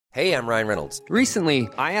Hey, I'm Ryan Reynolds. Recently,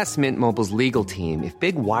 I asked Mint Mobile's legal team if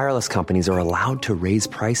big wireless companies are allowed to raise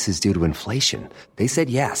prices due to inflation. They said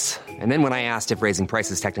yes. And then when I asked if raising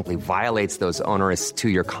prices technically violates those onerous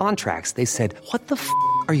two-year contracts, they said, "What the f***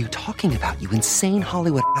 are you talking about, you insane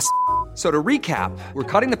Hollywood ass?" So to recap, we're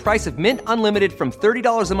cutting the price of Mint Unlimited from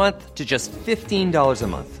 $30 a month to just $15 a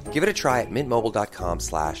month. Give it a try at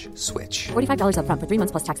mintmobile.com/switch. $45 up front for 3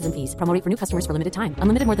 months plus taxes and fees. Promo rate for new customers for limited time.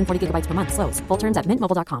 Unlimited more than 40 gigabytes per month. Slows full terms at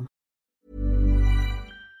mintmobile.com.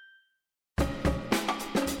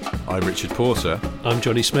 I'm Richard Porter. I'm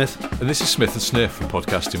Johnny Smith. And this is Smith and Sniff, a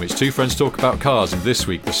podcast in which two friends talk about cars, and this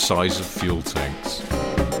week the size of fuel tanks.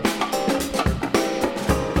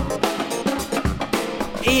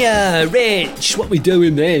 Yeah, Rich, what we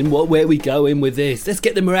doing then? Where we going with this? Let's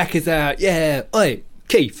get the maracas out. Yeah. Oi,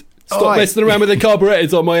 Keith, stop messing around with the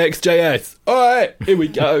carburetors on my XJS. All right, here we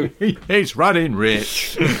go. He's running,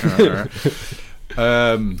 Rich.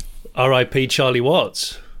 R.I.P. Charlie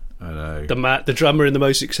Watts. I know. The drummer in the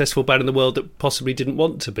most successful band in the world that possibly didn't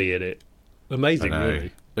want to be in it. Amazing,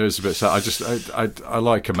 really. It was a bit sad. I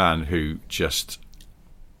like a man who just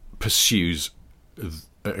pursues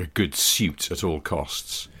a good suit at all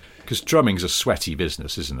costs. Because drumming's a sweaty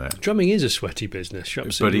business, isn't it? Drumming is a sweaty business, you're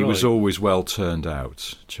absolutely But he right. was always well turned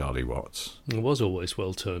out, Charlie Watts. He was always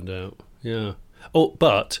well turned out, yeah. Oh,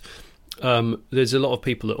 but there's a lot of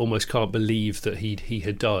people that almost can't believe that he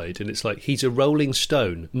had died, and it's like, he's a Rolling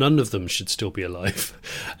Stone. None of them should still be alive,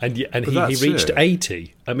 and he reached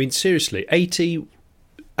 80. I mean, seriously, 80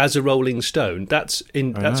 as a Rolling Stone.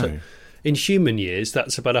 In human years,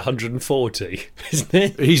 that's about 140, isn't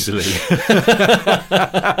it? Easily.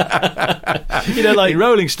 Like in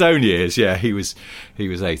Rolling Stone years, yeah, he was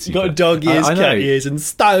 80. Got dog years, cat years, and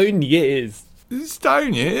stone years.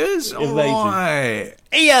 Stone years? Amazing. Right.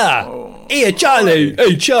 Here, Charlie.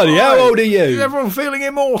 Hey, Charlie, how old are you? Is everyone feeling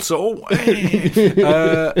immortal?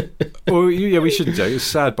 Well, yeah, we shouldn't do it. It's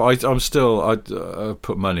sad, but I'd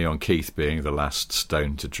put money on Keith being the last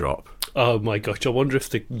stone to drop. Oh my gosh! I wonder if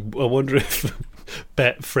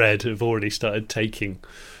Betfred have already started taking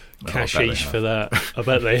cashish for that. I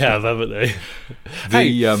bet they have, haven't they?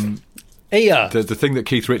 The thing that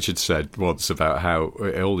Keith Richards said once about how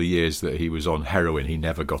all the years that he was on heroin, he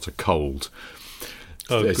never got a cold.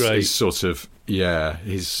 Oh, great! It's sort of, yeah.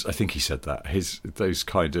 I think he said that. Those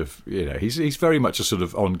kind of, he's very much a sort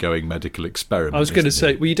of ongoing medical experiment. I was going to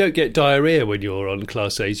say, well, you don't get diarrhea when you're on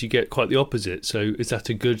Class A's. You get quite the opposite. So is that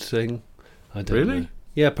a good thing? I don't know.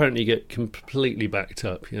 Yeah, apparently you get completely backed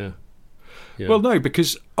up. Yeah. Well, no,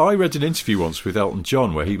 because I read an interview once with Elton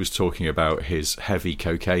John where he was talking about his heavy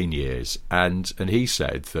cocaine years, and he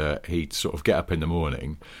said that he'd sort of get up in the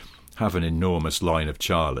morning, have an enormous line of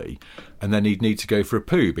Charlie, and then he'd need to go for a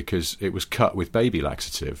poo because it was cut with baby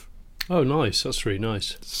laxative. Oh, nice. That's really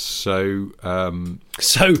nice. So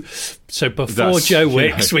before Joe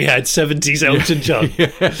Wicks, we had 70s Elton John.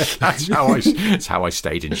 Yeah, that's how I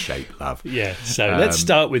stayed in shape, love. Yeah, so let's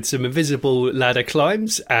start with some invisible ladder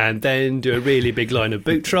climbs and then do a really big line of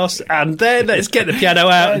boot troughs, and then let's get the piano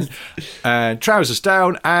out. And trousers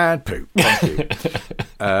down and poo. Thank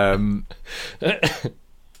you.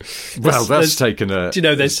 Well, that's taken a... Do you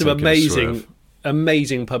know, there's some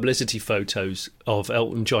amazing publicity photos of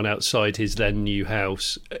Elton John outside his then new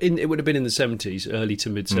house. It would have been in the 70s, early to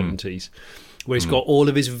mid 70s, where he's got all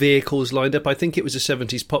of his vehicles lined up. I think it was a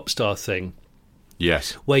 70s pop star thing.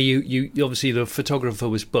 Yes. Where you obviously the photographer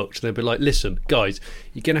was booked. They'd be like, listen, guys,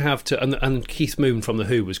 you're going to have to, and Keith Moon from The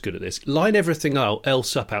Who was good at this, line everything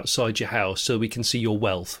else up outside your house so we can see your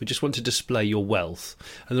wealth. We just want to display your wealth.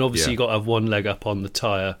 And then obviously you've got to have one leg up on the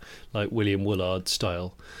tyre, like William Woolard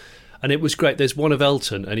style. And it was great. There's one of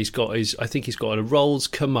Elton, and he's got a Rolls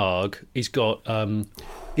Camargue. He's got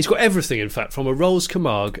everything, in fact, from a Rolls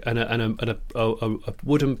Camargue and a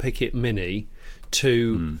wooden picket Mini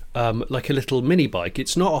to like a little mini bike.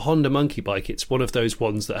 It's not a Honda Monkey bike. It's one of those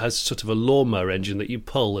ones that has sort of a lawnmower engine that you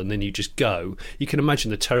pull and then you just go. You can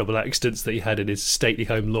imagine the terrible accidents that he had in his stately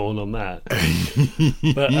home lawn on that.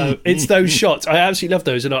 But it's those shots. I absolutely love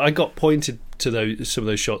those, and I got pointed to some of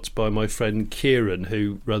those shots by my friend Kieran,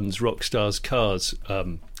 who runs Rockstar's Cars,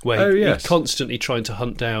 where he's constantly trying to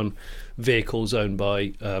hunt down vehicles owned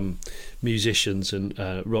by musicians and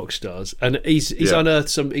rock stars, and he's unearthed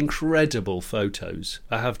some incredible photos,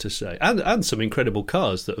 I have to say, and some incredible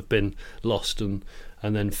cars that have been lost and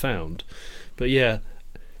then found. But yeah,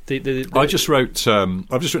 I've just written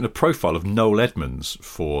a profile of Noel Edmonds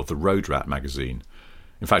for the Road Rat magazine.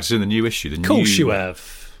 In fact, it's in the new issue. Of course you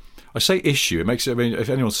have. I say issue. It makes it. I mean, if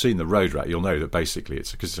anyone's seen the Road Rat, you'll know that basically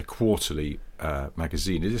it's because it's a quarterly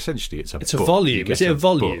magazine. It's a It's a book. volume. You get Is it a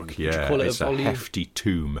volume? book. Would you Yeah, call it a it's volume? hefty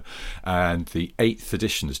tome, and the 8th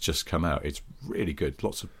edition has just come out. It's really good.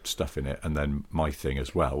 Lots of stuff in it, and then my thing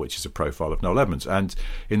as well, which is a profile of Noel Edmonds. And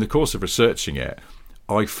in the course of researching it,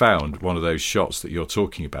 I found one of those shots that you're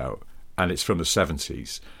talking about, and it's from the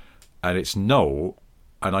 70s, and it's Noel,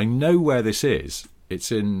 and I know where this is.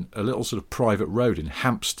 It's in a little sort of private road in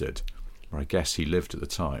Hampstead, where I guess he lived at the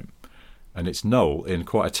time. And it's Noel in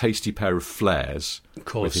quite a tasty pair of flares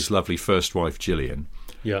with his lovely first wife Gillian.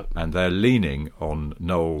 Yeah, And they're leaning on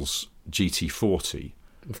Noel's GT40.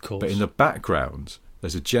 of course. But in the background,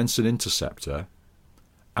 there's a Jensen Interceptor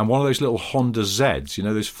and one of those little Honda Zs, you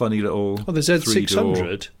know, those funny little... the three-door-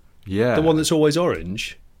 Z600, Yeah. the one that's always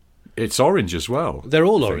orange. It's orange as well. They're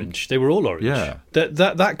all I think. orange. They were all orange. Yeah.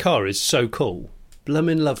 That car is so cool.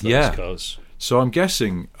 Bloomin' love those Yeah. cars. So I'm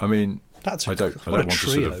guessing, I mean... That's I don't what a want to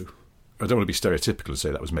trio. sort of... I don't want to be stereotypical and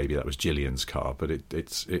say that was Gillian's car, but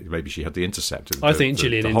maybe she had the Interceptor. I think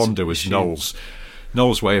Gillian the is- Honda was she-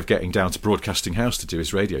 Noel's way of getting down to Broadcasting House to do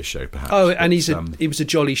his radio show, perhaps. Oh, and But, he was a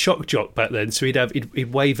jolly shock jock back then, so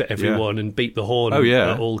he'd wave at everyone and beat the horn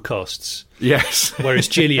at all costs. yes. Whereas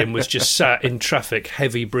Gillian was just sat in traffic,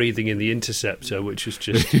 heavy breathing in the Interceptor, which was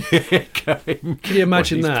just. Can you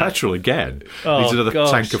imagine needs that? Petrol again. Oh, Needs another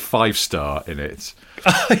gosh. tank of 5-star in it.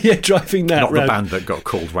 Yeah, driving that Not round. the band that got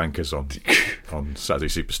called wankers on Saturday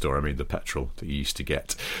Superstore. I mean the petrol that you used to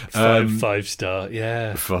get. Five star,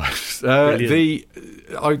 yeah.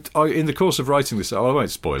 In the course of writing this, I won't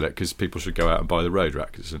spoil it because people should go out and buy the Road Rat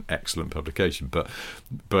because it's an excellent publication. But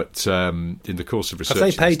in the course of Have researching,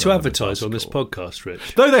 they paid this to Noel advertise on this article- podcast,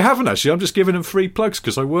 Rich? No, they haven't actually. I'm just giving them free plugs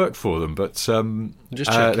because I work for them. But Just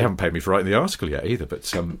checking. they haven't paid me for writing the article yet either.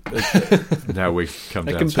 But now we come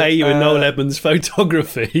They down can to pay it. you in Noel Edmonds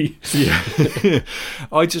photography. Yeah,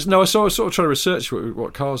 I was sort of trying to research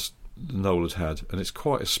what cars Noel had, and it's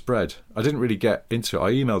quite a spread. I didn't really get into it.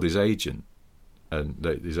 I emailed his agent, and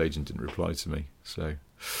his agent didn't reply to me. So,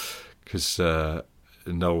 because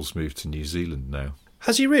Noel's moved to New Zealand now.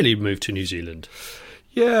 Has he really moved to New Zealand?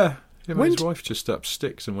 Yeah, him When and his wife just up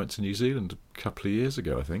sticks and went to New Zealand a couple of years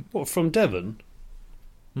ago, I think. What, from Devon?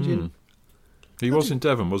 He was in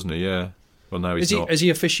Devon, wasn't he? Yeah. Well, no, he's not. Has he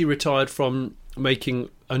officially retired from making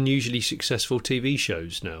unusually successful TV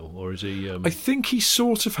shows now, or is he? I think he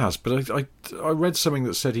sort of has, but I read something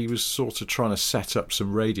that said he was sort of trying to set up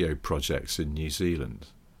some radio projects in New Zealand.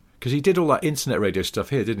 Because he did all that internet radio stuff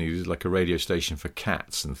here, didn't he? He did like a radio station for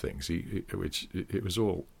cats and things, which it was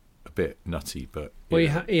all a bit nutty. But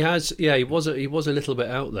Well, he has. Yeah, he was a little bit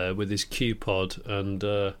out there with his Q pod and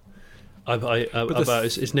about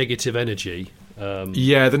his negative energy.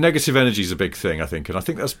 Yeah, the negative energy is a big thing, I think, and I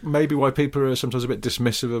think that's maybe why people are sometimes a bit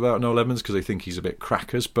dismissive about Noel Edmonds because they think he's a bit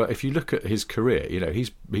crackers. But if you look at his career, you know,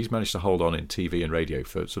 he's managed to hold on in TV and radio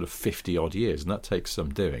for sort of 50 odd years, and that takes some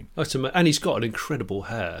doing. And he's got an incredible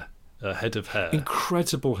head of hair.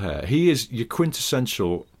 Incredible hair. He is your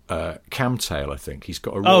quintessential camtail, I think. He's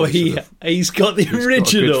got a Oh, really he's got the got a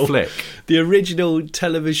original, good flick. the original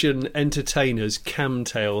television entertainer's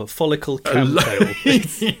camtail, follicle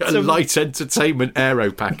camtail. a light entertainment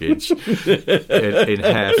aero package in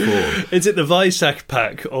hair form. Is it the Visac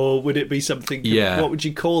pack, or would it be something? Yeah. What would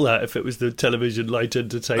you call that if it was the television light I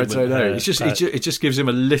entertainment? don't know. hair It pack? just gives him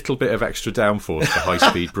a little bit of extra downforce for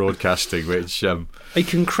high-speed broadcasting, which He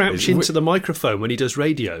can crouch into the microphone when he does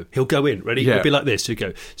radio. He'll go in, ready? Yeah. He'll be like this. He'll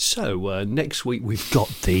go. So next week we've got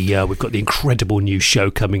the incredible new show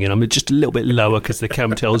coming in. I'm just a little bit lower because the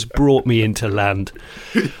camtail's brought me into land.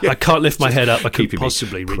 I can't lift my head up. I could keeping me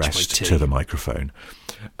possibly reach my pressed tea. to the microphone.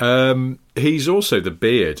 He's also the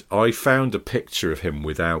beard. I found a picture of him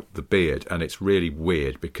without the beard, and it's really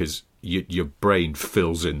weird because your brain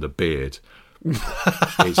fills in the beard.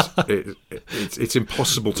 It's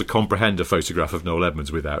impossible to comprehend a photograph of Noel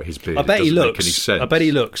Edmonds without his beard. I bet It he doesn't make looks. any sense. I bet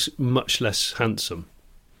he looks much less handsome.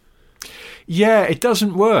 Yeah, it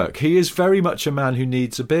doesn't work. He is very much a man who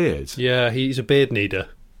needs a beard. Yeah, he's a beard needer.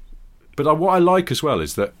 But what I like as well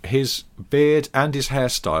is that his beard and his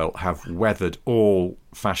hairstyle have weathered all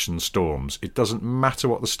fashion storms. It doesn't matter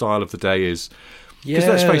what the style of the day is. Because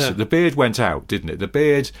let's face it, the beard went out, didn't it? The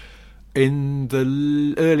beard in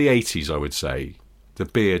the early 80s, I would say, the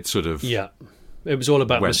beard sort of... Yeah. It was all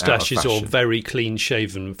about went out of moustaches or fashion. very clean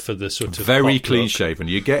shaven for the sort of very pop clean look. shaven.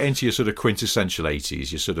 You get into your sort of quintessential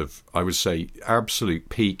 80s, your sort of, I would say, absolute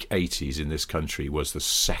peak 80s in this country was the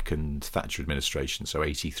second Thatcher administration, so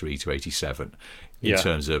 83 to 87, in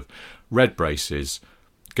terms of red braces,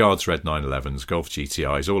 Guards red 911s, Golf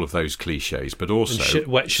GTIs, all of those cliches, but also And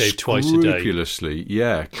wet shave twice a day. scrupulously,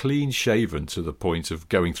 clean shaven to the point of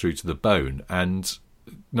going through to the bone, and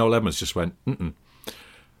Noel Edmonds just went, I've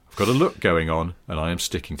got a look going on, and I am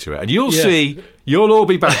sticking to it. And you'll see, you'll all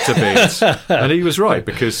be back to beards. And he was right,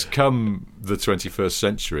 because come the 21st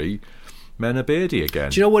century, men are beardy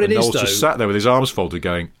again. Do you know what it is, Noel's though? just sat there with his arms folded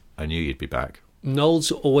going, I knew you'd be back.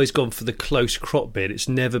 Noel's always gone for the close crop beard. It's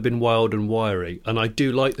never been wild and wiry. And I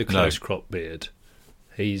do like the close crop beard.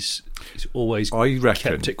 He's always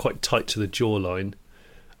kept it quite tight to the jawline.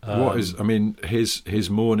 His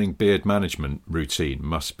morning beard management routine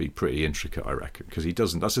must be pretty intricate, I reckon, because he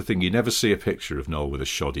doesn't. That's the thing. You never see a picture of Noel with a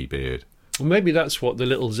shoddy beard. Well, maybe that's what the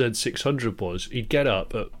little Z600 was. He'd get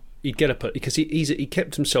up because he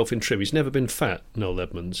kept himself in trim. He's never been fat, Noel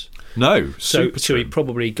Edmonds. No, so he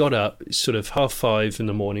probably got up sort of 5:30 in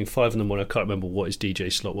the morning, 5 in the morning. I can't remember what his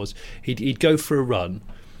DJ slot was. He'd go for a run.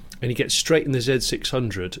 And he'd get straight in the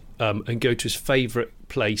Z600 and go to his favourite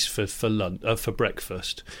place for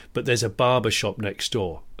breakfast. But there's a barber shop next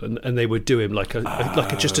door, and they would do him like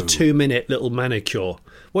just a 2-minute little manicure.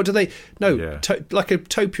 What do they? No, like a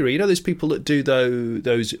topiary. You know, there's people that do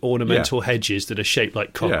those ornamental hedges that are shaped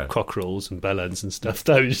like cockerels and bellends and stuff.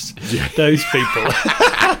 Those people,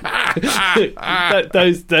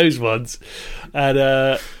 those ones,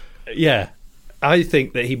 and I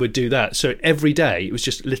think that he would do that. So every day it was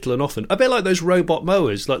just little and often. A bit like those robot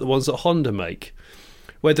mowers, like the ones that Honda make,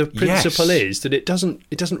 where the principle is that it doesn't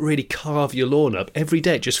really carve your lawn up. Every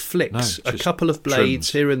day it just flicks a couple of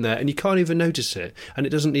blades here and there, and you can't even notice it. And it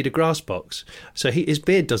doesn't need a grass box. So his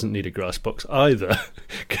beard doesn't need a grass box either,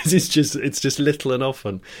 because it's just little and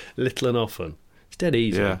often. It's dead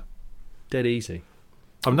easy. Yeah. Dead easy.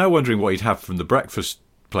 I'm now wondering what he'd have from the breakfast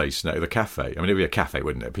place now, the cafe. I mean, it'd be a cafe,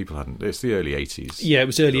 wouldn't it? People hadn't. It's the early 80s. Yeah, it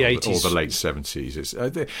was early 80s. Or the late 70s.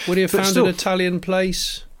 Would he have found an Italian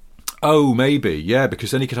place? Oh, maybe, yeah,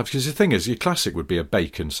 because then he could have... Because the thing is, your classic would be a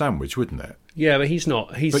bacon sandwich, wouldn't it? Yeah, but he's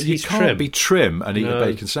not. He's you trim. can't be trim and eat a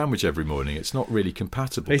bacon sandwich every morning. It's not really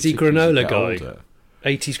compatible. Is he granola guy? Older.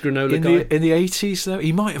 80s granola guy? In the 80s, though?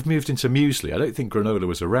 He might have moved into muesli. I don't think granola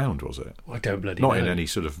was around, was it? I don't bloody know. Not in any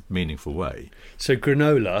sort of meaningful way. So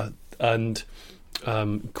granola and...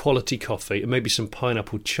 quality coffee and maybe some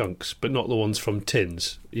pineapple chunks, but not the ones from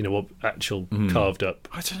tins. You know, actual carved up.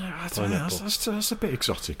 I don't know. That's a bit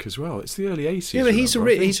exotic as well. It's the early 80s. Yeah, but he's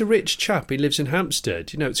a rich chap. He lives in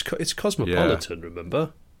Hampstead. You know, it's cosmopolitan.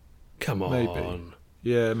 Remember? Come on. Maybe.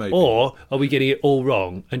 Yeah, maybe. Or are we getting it all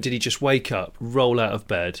wrong? And did he just wake up, roll out of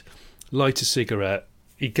bed, light a cigarette?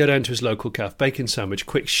 He'd go down to his local cafe, bacon sandwich,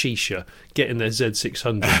 quick shisha, get in their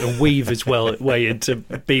Z600 and weave his way into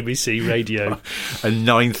BBC radio. A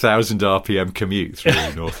 9,000 RPM commute through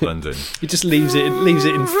North London. He just leaves it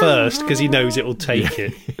in first because he knows it will take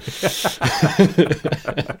it.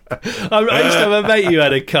 I used to have a mate who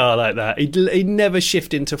had a car like that. He'd never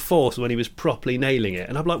shift into fourth when he was properly nailing it.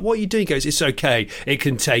 And I'm like, what are you doing? He goes, it's okay, it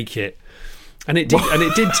can take it. And it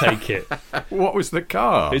did take it. What was the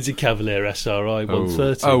car? It's a Cavalier SRI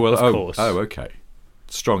 130, of course. Oh, okay.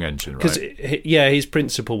 Strong engine, right? Because, his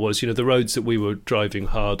principle was, the roads that we were driving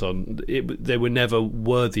hard on, they were never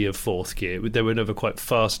worthy of fourth gear. They were never quite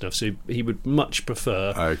fast enough, so he would much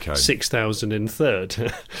prefer 6,000 in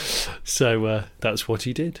third. So that's what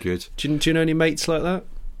he did. Good. Do you know any mates like that?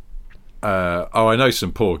 I know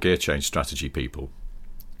some poor gear change strategy people.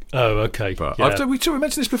 Oh, okay. But we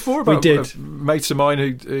mentioned this before about mates of mine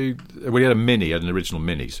who we had an original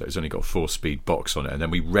Mini, so it's only got a 4-speed box on it, and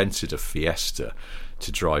then we rented a Fiesta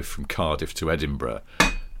to drive from Cardiff to Edinburgh,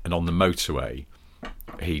 and on the motorway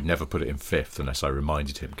he never put it in fifth unless I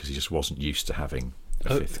reminded him, because he just wasn't used to having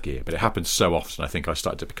a fifth gear. But it happened so often, I think I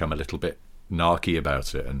started to become a little bit narky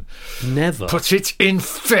about it and never put it in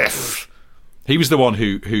fifth. He was the one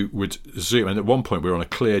who would zoom, and at one point we were on a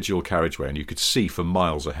clear dual carriageway and you could see for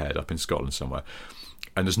miles ahead up in Scotland somewhere,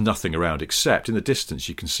 and there's nothing around except in the distance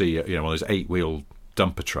you can see one of those 8-wheel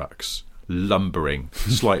dumper trucks lumbering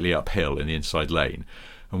slightly uphill in the inside lane,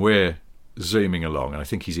 and we're zooming along, and I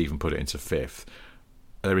think he's even put it into fifth.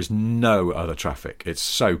 There is no other traffic, it's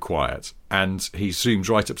so quiet, and he zoomed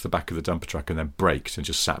right up to the back of the dumper truck and then braked and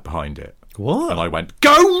just sat behind it. What? And I went,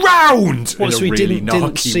 go round! What, so he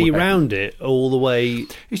didn't see round it all the way?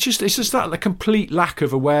 It's just that complete lack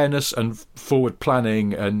of awareness and forward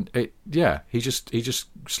planning, and he just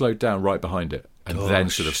slowed down right behind it, and then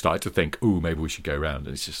sort of started to think, ooh, maybe we should go round.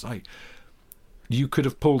 And it's just like, you could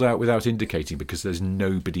have pulled out without indicating, because there's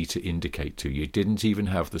nobody to indicate to. You didn't even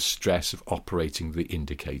have the stress of operating the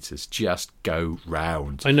indicators. Just go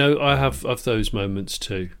round. I know, I have those moments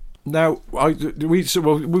too. Now, we've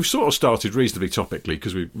sort of started reasonably topically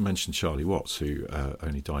because we mentioned Charlie Watts, who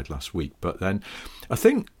only died last week. But then I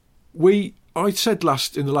think we I said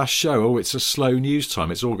in the last show, oh, it's a slow news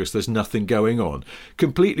time. It's August. There's nothing going on.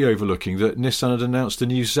 Completely overlooking that Nissan had announced a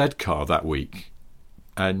new Z car that week,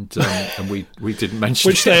 and we didn't mention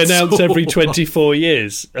which it they at announce all. every 24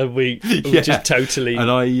 years, and we just totally.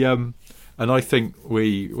 And I think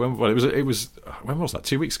it was when was that?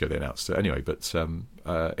 2 weeks ago they announced it. Anyway, but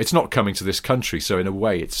it's not coming to this country, so in a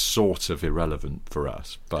way it's sort of irrelevant for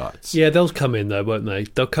us. But yeah, they'll come in though, won't they?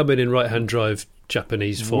 They'll come in right-hand drive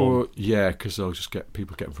Japanese form. Well, yeah, because they'll just get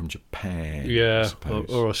them from Japan. Yeah, I suppose.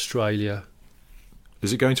 or Australia.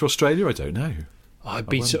 Is it going to Australia? I don't know. I'd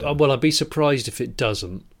be surprised if it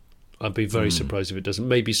doesn't. I'd be very surprised if it doesn't.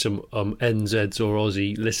 Maybe some NZs or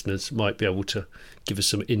Aussie listeners might be able to give us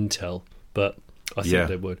some intel, but I think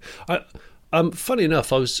they would. Funny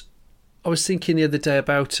enough, I was thinking the other day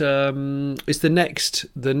about it's the next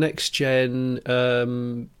gen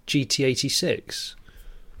GT86.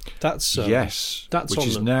 That's which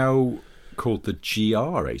is now called the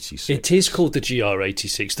GR86. It is called the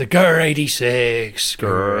GR86, the GR86,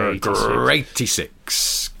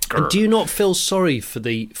 GR86. And do you not feel sorry for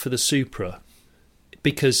the Supra?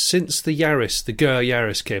 Because since the Yaris, the GR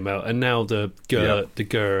Yaris came out, and now the GR, the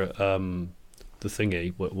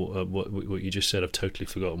thingy, what you just said, I've totally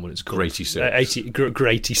forgotten what it's called.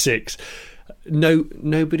 GR86.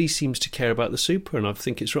 Nobody seems to care about the Supra, and I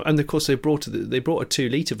think it's right. And of course, they brought a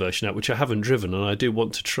 2-litre version out, which I haven't driven, and I do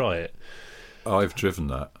want to try it. I've driven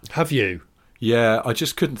that. Have you? Yeah, I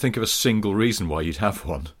just couldn't think of a single reason why you'd have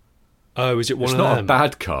one. Oh, is it one of them? It's not a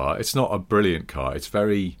bad car. It's not a brilliant car. It's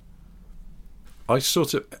very... I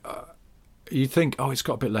sort of... you think, oh, it's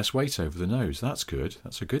got a bit less weight over the nose. That's good.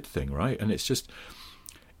 That's a good thing, right? And it's just...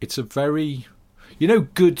 It's a very... You know,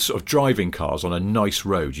 good sort of driving cars on a nice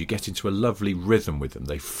road, you get into a lovely rhythm with them.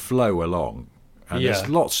 They flow along. And there's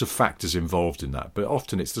lots of factors involved in that. But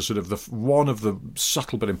often it's the sort of one of the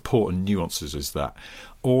subtle but important nuances is that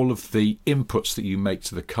all of the inputs that you make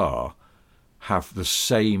to the car have the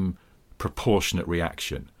same proportionate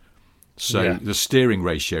reaction. So the steering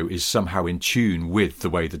ratio is somehow in tune with the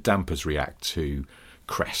way the dampers react to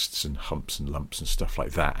crests and humps and lumps and stuff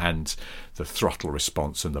like that, and the throttle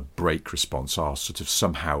response and the brake response are sort of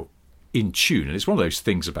somehow in tune. And it's one of those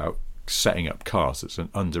things about setting up cars that's an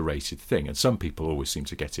underrated thing, and some people always seem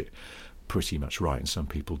to get it pretty much right and some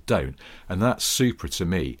people don't. And that Supra, to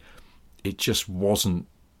me, it just wasn't...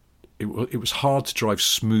 It was hard to drive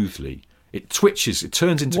smoothly. It twitches, it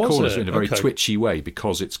turns into corners in a very twitchy way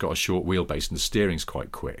because it's got a short wheelbase and the steering's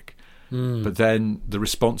quite quick. But then the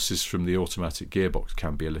responses from the automatic gearbox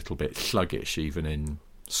can be a little bit sluggish, even in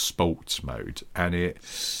sports mode. And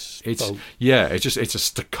it's a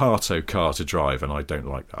staccato car to drive, and I don't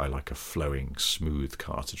like that. I like a flowing, smooth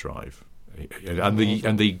car to drive. And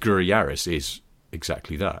the GR Yaris is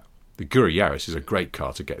exactly that. The GR Yaris is a great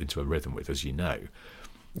car to get into a rhythm with, as you know.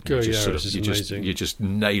 Amazing. You're just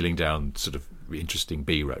nailing down sort of interesting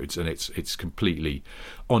B roads, and it's completely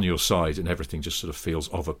on your side, and everything just sort of feels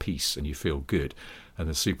of a piece, and you feel good. And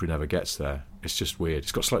the Supra never gets there. It's just weird.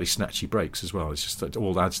 It's got slightly snatchy brakes as well. It's just that it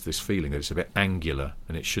all adds to this feeling that it's a bit angular,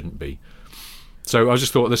 and it shouldn't be. So I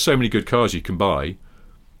just thought there's so many good cars you can buy.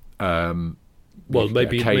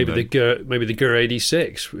 Maybe the GR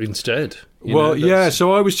 86 instead.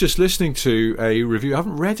 So I was just listening to a review. I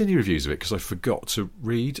haven't read any reviews of it because I forgot to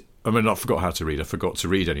read. I mean, not forgot how to read. I forgot to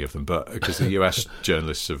read any of them, but because the US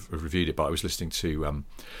journalists have reviewed it. But I was listening to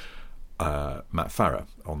Matt Farah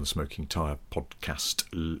on the Smoking Tyre podcast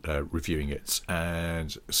reviewing it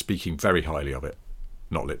and speaking very highly of it,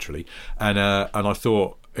 not literally. And I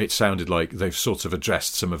thought it sounded like they've sort of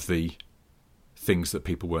addressed some of the things that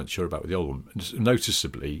people weren't sure about with the old one.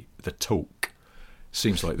 Noticeably, the torque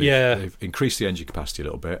seems like they've increased the engine capacity a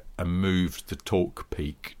little bit and moved the torque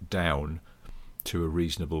peak down to a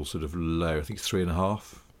reasonable sort of low, I think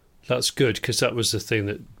 3.5. That's good, because that was the thing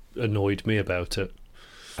that annoyed me about it.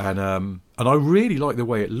 And I really like the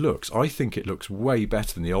way it looks. I think it looks way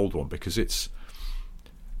better than the old one because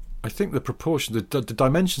I think the proportion, the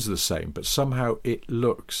dimensions are the same, but somehow it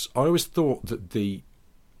looks... I always thought that the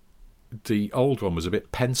old one was a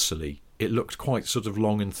bit pencily. It looked quite sort of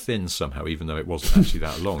long and thin somehow, even though it wasn't actually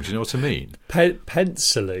that long. Do you know what I mean?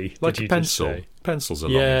 Pencily? Like a pencil. Pencils are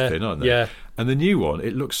long and thin, aren't they? Yeah. And the new one,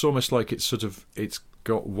 it looks almost like it's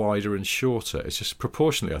got wider and shorter. It's just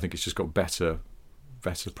proportionally, I think it's just got better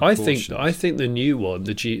proportions. I think the new one,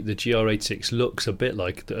 the GR86, looks a bit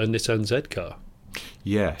like a Nissan Z car.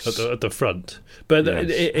 Yes, at the front. But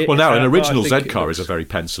yes. An original Z car is a very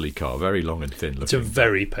pencily car, very long and thin looking. It's a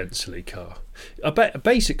very pencily car.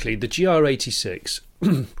 Basically, the GR86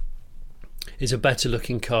 is a better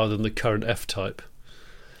looking car than the current F-Type.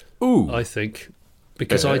 Ooh, I think,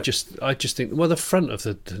 because I just think, well, the front of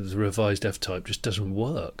the revised F-Type just doesn't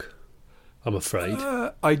work, I'm afraid.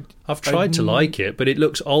 I've tried to like it, but it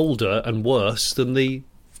looks older and worse than the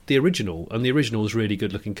original, and the original is a really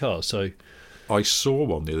good looking car. So I saw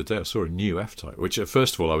one the other day. I saw a new F-Type, which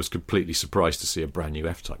first of all I was completely surprised to see a brand new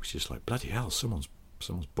F-Type. It's just like, bloody hell, someone's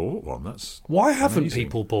bought one. That's why haven't amazing.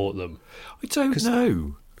 People bought them? I don't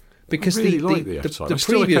know. Because I really like the F-Type. the I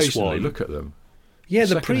still previous occasionally one, look at them. yeah,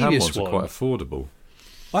 the Second-hand previous ones one are quite affordable.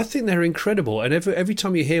 I think they're incredible, and every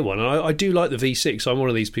time you hear one, and I do like the V6. I'm one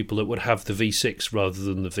of these people that would have the V6 rather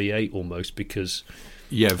than the V8 almost, because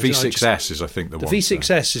V6S is, I think, the one. The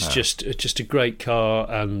V6S is just a great car,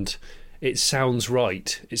 and it sounds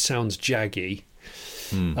right. It sounds jaggy.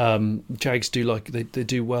 Jags do they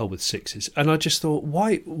do well with sixes, and I just thought,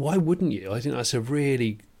 why wouldn't you? I think that's a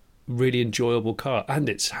really, really enjoyable car, and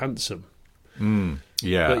it's handsome.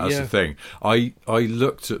 That's the thing. I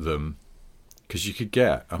looked at them. Because you could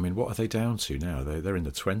get, I mean, what are they down to now? They're in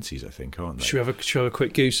the 20s, I think, aren't they? Should we have a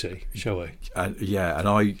quick goosey, shall we? And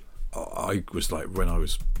I was like, when I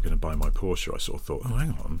was going to buy my Porsche, I sort of thought, oh,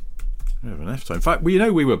 hang on, we have an F-Type. In fact, we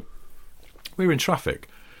were in traffic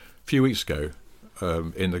a few weeks ago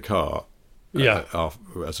in the car,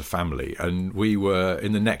 as a family, and we were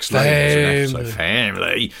in the next lane was an F-Type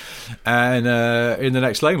family, and in the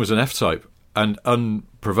next lane was an F-Type, and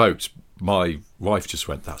unprovoked, my wife just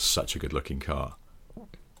went, "That's such a good-looking car,"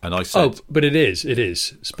 and I said, "Oh, but it is,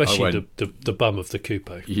 especially the bum of the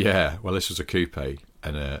coupe." Yeah, well, this was a coupe,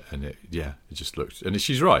 and it just looked, and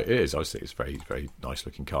she's right, it is. I think it's a very, very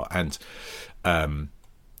nice-looking car, and I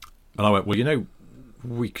went, well,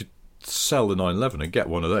 we could sell the 911 and get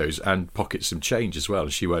one of those and pocket some change as well.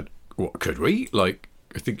 And she went, "What, could we?" Like,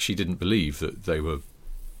 I think she didn't believe that they were,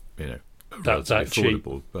 that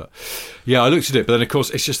affordable. Cheap. But I looked at it, but then of course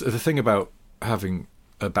it's just the thing about having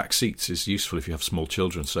back seats is useful if you have small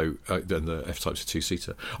children. So then the F-Type's a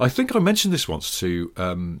two-seater. I think I mentioned this once to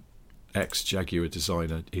ex-Jaguar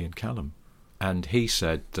designer Ian Callum, and he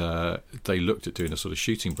said they looked at doing a sort of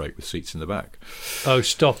shooting brake with seats in the back. Oh,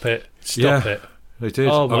 stop it! Stop it! They did.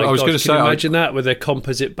 Oh my I was going to say, imagine that with their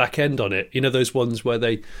composite back end on it. Those ones where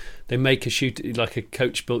they make like a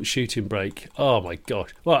coach built shooting brake. Oh my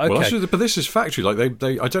god! Well, okay. But this is factory. Like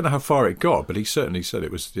they I don't know how far it got, but he certainly said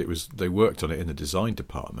it was. They worked on it in the design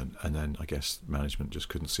department, and then I guess management just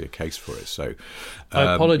couldn't see a case for it. So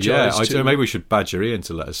I apologise. I don't know. Maybe we should badger Ian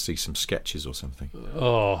to let us see some sketches or something.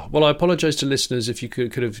 Oh well, I apologise to listeners if you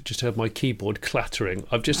could have just heard my keyboard clattering.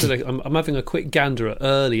 I've just I'm having a quick gander at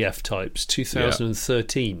early F-Types, 2013s,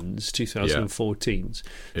 2014s,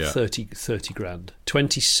 30 grand,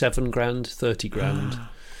 27 grand, 30 grand,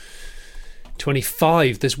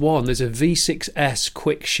 25. There's a V6S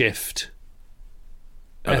quick shift.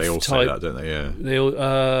 They all say that, don't they? Yeah. They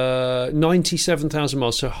all 97,000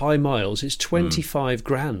 miles, so high miles. It's 25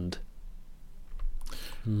 grand.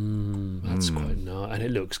 That's quite nice, and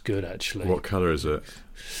it looks good actually. What colour is it?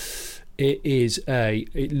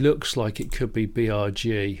 It looks like it could be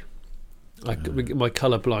BRG. My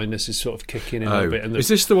colour blindness is sort of kicking in a bit. And is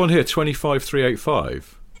this the one here,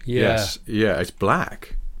 25385? Yeah. Yes. Yeah, it's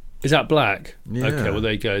black. Is that black? Yeah. Okay, well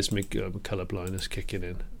there you go. It's my colour blindness kicking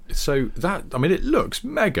in. So it looks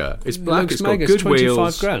mega. It's black. It's got good it's 25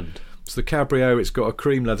 wheels. Grand. It's the cabrio. It's got a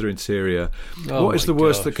cream leather interior. What is the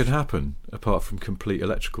worst that could happen apart from complete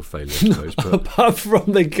electrical failure? I suppose. Apart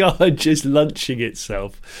from the car just lunching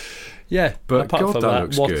itself. Yeah, but God, that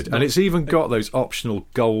looks good. And it's even got those optional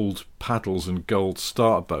gold paddles and gold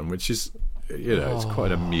start button, which is, it's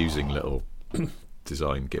quite an amusing little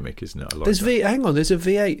design gimmick, isn't it? I like that. Hang on, there's a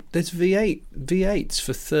V8. There's V8s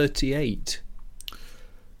for 38.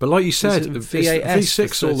 But like you said, V8S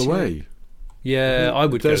V6 all the way. Yeah, I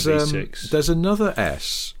would go V6. There's another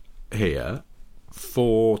S here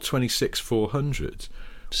for 26,400,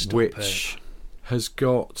 which has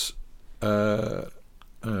got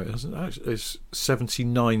it's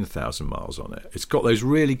 79,000 miles on it. It's got those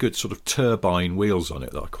really good sort of turbine wheels on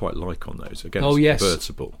it that I quite like on those. Again, it's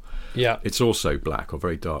convertible. Yeah. It's also black or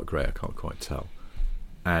very dark grey, I can't quite tell.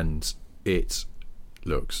 And it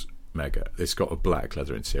looks mega. It's got a black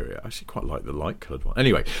leather interior. I actually quite like the light coloured one.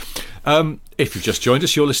 Anyway, if you've just joined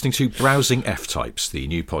us, you're listening to Browsing F-Types, the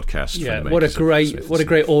new podcast. Yeah, what a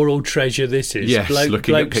great oral treasure this is. Yes,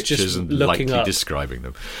 looking at pictures and lightly describing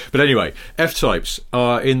them. But anyway, F-Types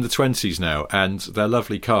are in the 20s now, and they're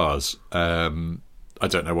lovely cars. I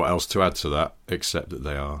don't know what else to add to that, except that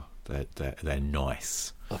they're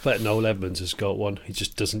nice. I bet Noel Edmonds has got one. He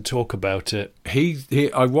just doesn't talk about it.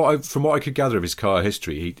 From what I could gather of his car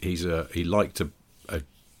history, he liked a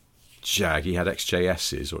Jag. He had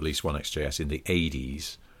XJSs, or at least one XJS in the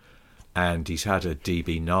 80s, and he's had a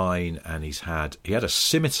DB9, and he had a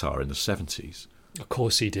Scimitar in the 70s. Of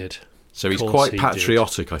course he did. So he's quite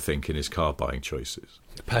patriotic, I think, in his car buying choices.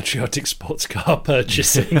 Patriotic sports car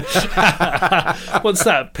purchasing. What's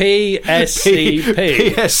that? PSCP.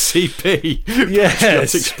 PSCP. Yes.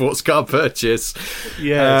 Patriotic sports car purchase.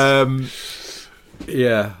 Yes.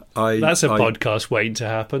 That's a podcast waiting to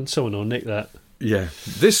happen. Someone will nick that. Yeah.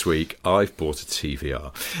 This week, I've bought a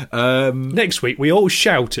TVR. Next week, we all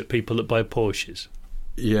shout at people that buy Porsches.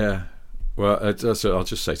 Yeah. Well, I'll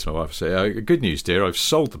just say to my wife, good news, dear, I've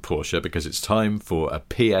sold the Porsche because it's time for a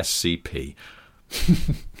PSCP.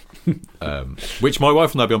 Which my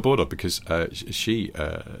wife will now be on board of, because she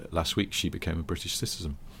last week she became a British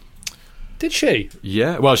citizen. Did she?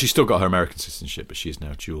 Yeah. Well, she's still got her American citizenship, but she is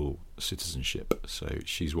now dual citizenship, so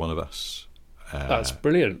she's one of us. That's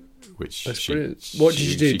brilliant. That's brilliant. What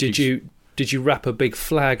did you do? Did you wrap a big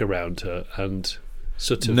flag around her and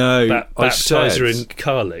sort of baptise her in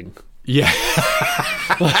Carling? Yeah.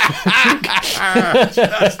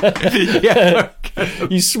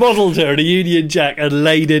 You swaddled her in a Union Jack and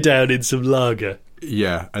laid her down in some lager.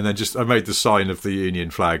 Yeah, and then I made the sign of the Union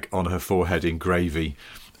flag on her forehead in gravy,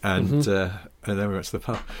 and then we went to the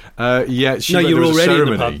pub. You were already in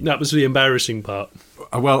the pub. That was the embarrassing part.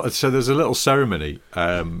 Well, so there's a little ceremony,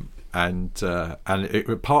 and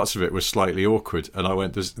parts of it were slightly awkward, and I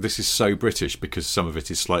went, "This is so British," because some of it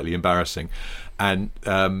is slightly embarrassing, and.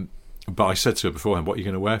 But I said to her beforehand, "What are you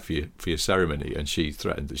going to wear for your ceremony?" And she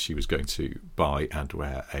threatened that she was going to buy and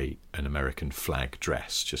wear an American flag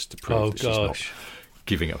dress, just to prove that she's not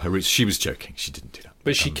giving up her roots. She was joking; she didn't do that.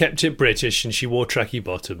 But she kept it British, and she wore tracky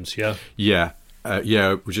bottoms. Yeah,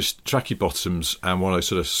 just tracky bottoms and one of those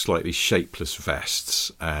sort of slightly shapeless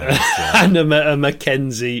vests, and, and a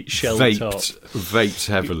Mackenzie shell top. Vaped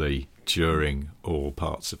heavily during all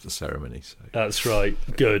parts of the ceremony. So. That's right.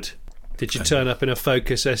 Good. Did you turn up in a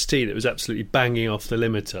Focus ST that was absolutely banging off the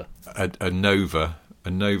limiter? A Nova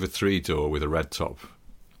 3-door with a red top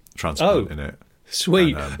transplant in it.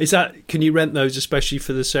 Sweet. Can you rent those especially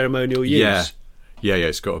for the ceremonial use? Yeah.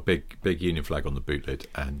 It's got a big Union flag on the boot lid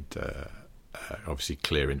and obviously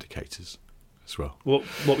clear indicators as well. What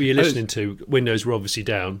were you listening to? Windows were obviously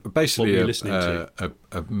down. Basically, what were you listening to?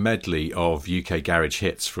 A medley of UK garage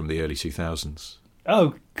hits from the early 2000s.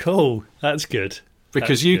 Oh, cool. That's good.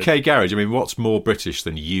 Because UK garage, I mean, what's more British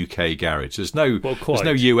than UK garage? There's no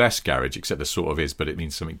US garage, except there sort of is, but it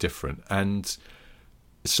means something different. And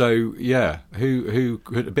so, yeah, who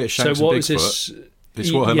a bit of Shanks and Bigfoot? It's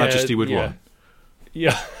what Her Majesty would want.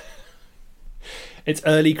 Yeah, it's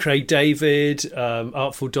early Craig David,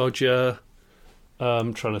 Artful Dodger.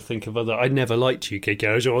 I'm trying to think of other. I never liked UK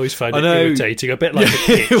garage. I always found it irritating, a bit like a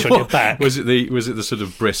pitch on your back. Was it the sort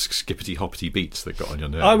of brisk, skippity hoppity beats that got on your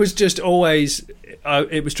nerves? I was just always.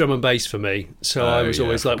 It was drum and bass for me, so I was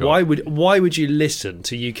always like, why would you listen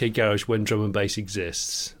to UK garage when drum and bass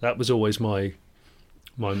exists? That was always my.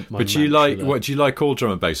 But do you like all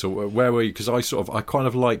drum and bass, or where were you? Because I kind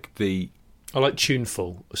of like the. I like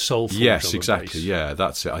tuneful, soulful. Yes, exactly. Yeah,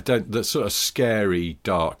 that's it. The sort of scary,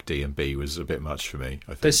 dark D&B was a bit much for me,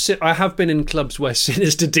 I think. I have been in clubs where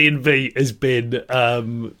sinister D&B has been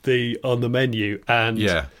on the menu, and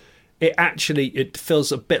it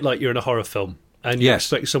feels a bit like you're in a horror film, and you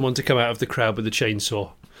expect someone to come out of the crowd with a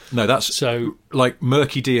chainsaw. No, that's so like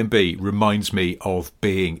murky D&B reminds me of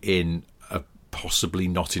being in a possibly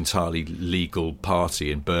not entirely legal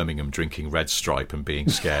party in Birmingham, drinking Red Stripe and being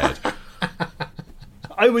scared.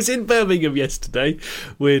 I was in Birmingham yesterday,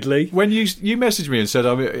 weirdly. When you messaged me and said,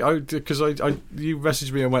 you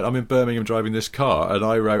messaged me and went, I'm in Birmingham driving this car, and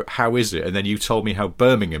I wrote, how is it? And then you told me how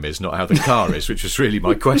Birmingham is, not how the car is, which was really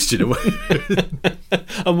my question.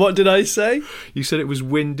 And what did I say? You said it was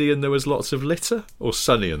windy and there was lots of litter, or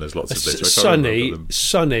sunny and there's lots of litter.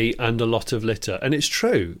 Sunny and a lot of litter. And it's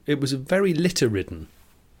true, it was very litter-ridden.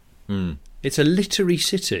 It's a littery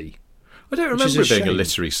city. I don't remember it being a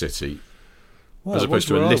literary city. Well, as opposed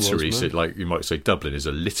to a literary city, like you might say Dublin is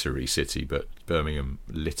a literary city, but Birmingham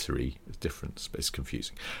literary is different. It's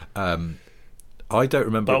confusing. I don't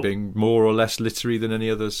remember it being more or less literary than any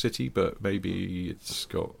other city, but maybe it's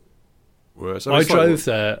got worse. I drove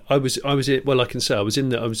there. I was reviewing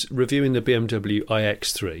the BMW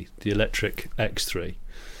iX3, the electric X3.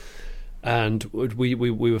 And we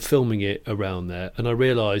were filming it around there, and I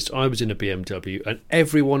realised I was in a BMW, and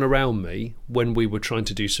everyone around me, when we were trying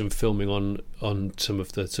to do some filming on some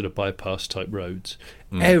of the sort of bypass type roads,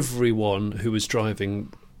 everyone who was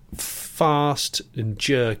driving fast and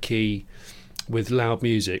jerky with loud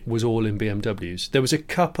music was all in BMWs. There was a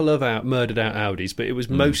couple of murdered out Audis, but it was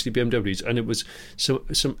mostly BMWs, and it was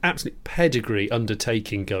some absolute pedigree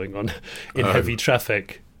undertaking going on in heavy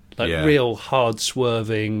traffic, real hard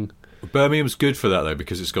swerving. Birmingham's good for that though,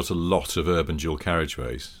 because it's got a lot of urban dual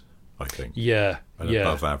carriageways. I think. Yeah, an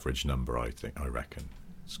above average number. I reckon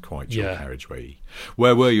it's quite dual carriageway.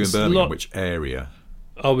 Where were you in Birmingham? Which area?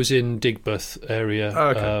 I was in Digbeth area,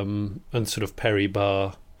 and sort of Perry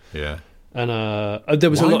Bar. Yeah. And there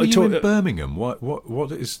was a lot of talk in Birmingham. What's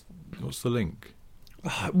the link?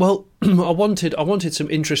 Well, I wanted some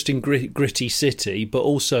interesting gritty city, but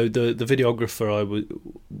also the videographer I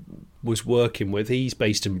was working with. He's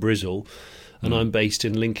based in Bristol, and I'm based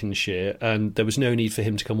in Lincolnshire, and there was no need for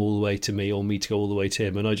him to come all the way to me or me to go all the way to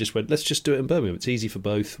him. And I just went, let's just do it in Birmingham. It's easy for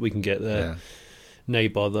both. We can get there. Yeah. Nay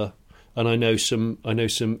bother. And I know some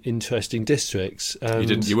interesting districts.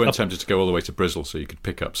 And you weren't tempted to go all the way to Bristol so you could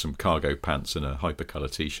pick up some cargo pants and a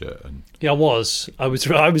hypercolour T-shirt. Yeah, I was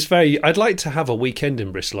very. I'd like to have a weekend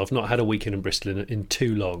in Bristol. I've not had a weekend in Bristol in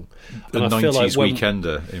too long. The 90s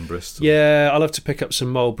weekender in Bristol. Yeah, I'll have to pick up some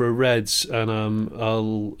Marlborough Reds, and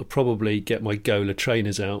I'll probably get my Gola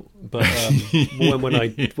trainers out. But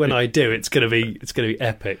when I do, it's gonna be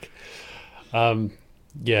epic.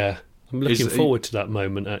 Yeah. I'm looking forward to that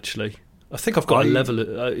moment. Actually, I think I've got a level.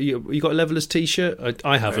 You got a Levelers T-shirt?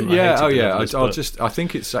 I haven't. I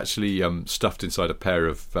think it's actually stuffed inside a pair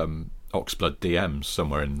of Oxblood DMs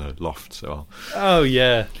somewhere in the loft. So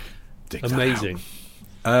amazing.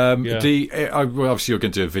 Obviously, you're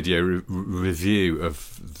going to do a video review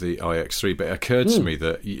of the iX3, but it occurred to me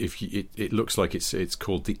that it looks like it's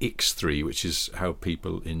called the X3, which is how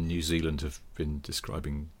people in New Zealand have been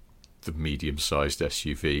describing the medium-sized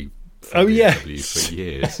SUV. For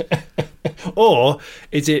years. Or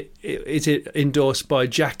is it endorsed by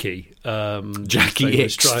Jackie? Jackie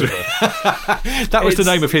X3. That was the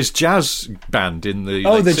name of his jazz band in the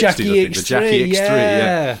the 60s, Jackie X3. The Jackie X3.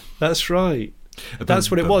 Yeah, that's right. That's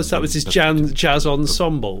what it was. That was his jazz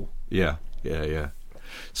ensemble. Yeah.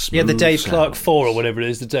 Smooth the Dave Clark 4 or whatever it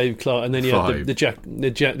is, the Dave Clark, and then you had the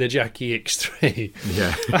Jackie X3.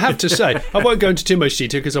 Yeah, I have to say, I won't go into too much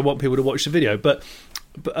detail because I want people to watch the video, but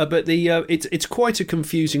it's quite a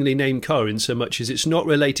confusingly named car in so much as it's not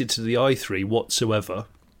related to the i3 whatsoever,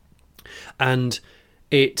 and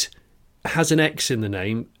it has an X in the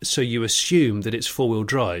name, so you assume that it's four-wheel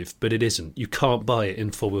drive, but it isn't. You can't buy it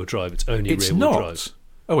in four-wheel drive. It's only rear-wheel drive.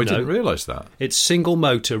 Oh, I didn't realise that. It's single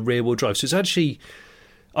motor rear-wheel drive. So it's actually,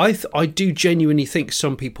 I do genuinely think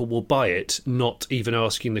some people will buy it, not even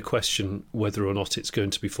asking the question whether or not it's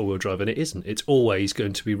going to be four-wheel drive, and it isn't. It's always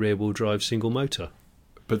going to be rear-wheel drive, single motor.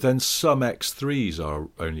 But then some X3s are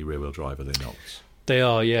only rear-wheel drive, are they not? They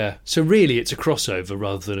are, yeah. So really it's a crossover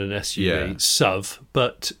rather than an SUV SUV,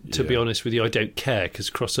 but to be honest with you, I don't care because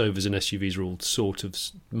crossovers and SUVs are all sort of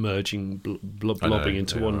merging, blobbing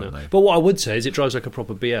into one now. But what I would say is it drives like a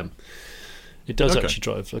proper BM. It does actually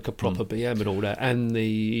drive like a proper BM and all that, and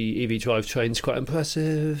the EV drivetrain's quite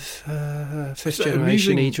impressive. Fifth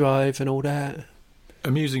generation eDrive and all that.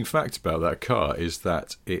 Amusing fact about that car is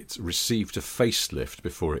that it received a facelift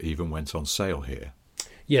before it even went on sale here.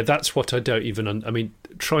 Yeah, that's what I don't even... I mean,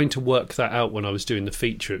 trying to work that out when I was doing the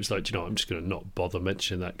feature, it was like, I'm just going to not bother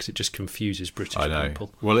mentioning that because it just confuses British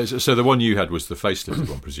people. Well, so the one you had was the facelift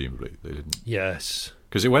one, presumably. They didn't. Yes.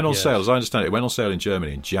 Because it went on sale, as I understand it went on sale in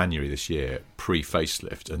Germany in January this year,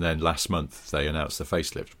 pre-facelift, and then last month they announced the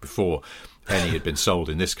facelift before any had been sold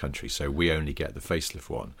in this country, so we only get the facelift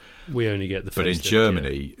one. We only get the facelift, but in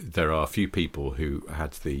Germany, there are a few people who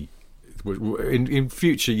had the... In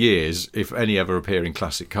future years, if any ever appear in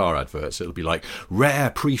classic car adverts, it'll be like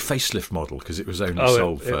rare pre-facelift model because it was only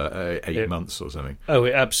sold for 8 months or something. Oh,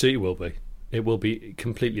 it absolutely will be. It will be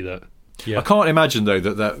completely that. Yeah. I can't imagine though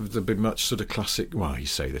that there'd be much sort of classic. Well, you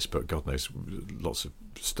say this, but God knows, lots of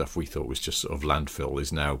stuff we thought was just sort of landfill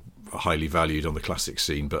is now highly valued on the classic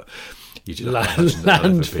scene. But you just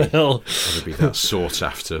landfill ever be that sought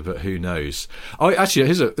after. But who knows?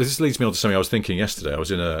 This leads me on to something I was thinking yesterday. I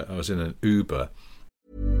was in an Uber.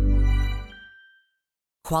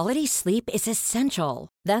 Quality sleep is essential.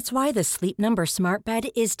 That's why the Sleep Number Smart Bed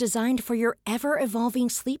is designed for your ever-evolving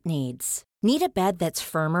sleep needs. Need a bed that's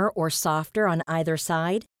firmer or softer on either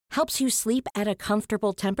side? Helps you sleep at a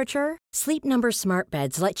comfortable temperature? Sleep Number Smart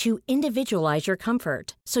Beds let you individualize your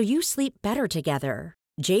comfort so you sleep better together.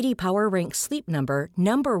 J.D. Power ranks Sleep Number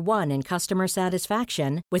number 1 in customer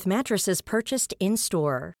satisfaction with mattresses purchased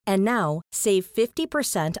in-store. And now, save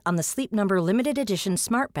 50% on the Sleep Number Limited Edition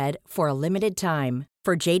Smart Bed for a limited time.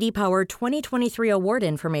 For JD Power 2023 award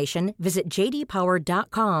information, visit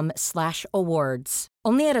jdpower.com/awards.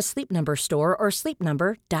 Only at a Sleep Number store or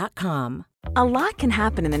sleepnumber.com. A lot can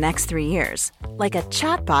happen in the next 3 years. Like a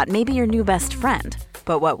chatbot may be your new best friend.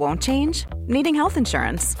 But what won't change? Needing health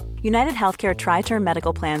insurance. United Healthcare Tri-Term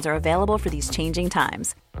Medical Plans are available for these changing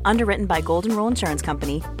times. Underwritten by Golden Rule Insurance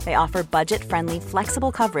Company, they offer budget-friendly,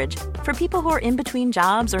 flexible coverage for people who are in between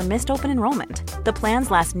jobs or missed open enrollment. The plans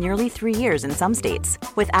last nearly 3 years in some states,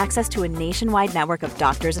 with access to a nationwide network of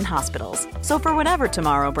doctors and hospitals. So for whatever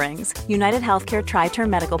tomorrow brings, United Healthcare Tri-Term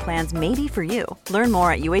Medical Plans may be for you. Learn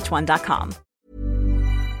more at uh1.com.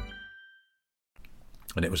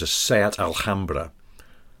 And it was a Seat Alhambra.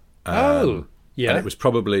 Yeah. And it was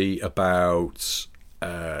probably about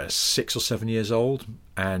 6 or 7 years old,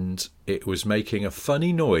 and it was making a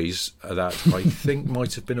funny noise that I think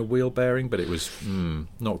might have been a wheel bearing, but it was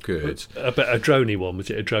not good. A droney one, was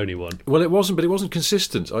it a droney one? Well, it wasn't, but it wasn't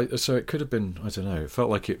consistent. So it could have been, I don't know. It felt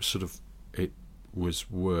like it was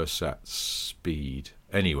worse at speed.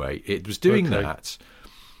 Anyway, it was doing that,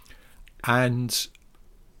 and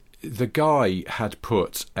the guy had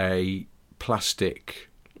put a plastic,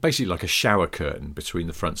 basically like a shower curtain between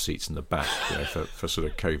the front seats and the back, for sort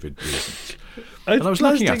of COVID reasons. And I was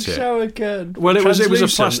looking at it. Shower curtain. Well, it was a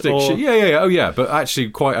plastic. Yeah, but actually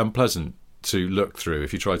quite unpleasant to look through.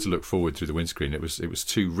 If you tried to look forward through the windscreen, it was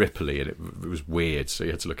too ripply and it was weird. So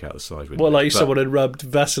you had to look out the side window. Well, like someone had rubbed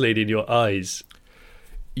Vaseline in your eyes.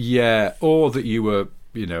 Yeah, or that you were,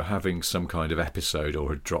 having some kind of episode or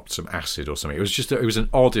had dropped some acid or something. It was an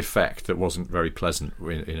odd effect that wasn't very pleasant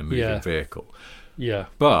in a moving vehicle. Yeah.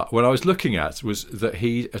 But what I was looking at was that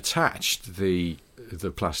he attached the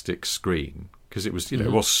plastic screen, because it was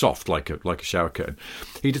it was soft like a shower curtain.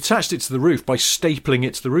 He'd attached it to the roof by stapling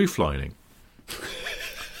it to the roof lining.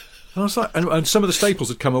 And I was like, and some of the staples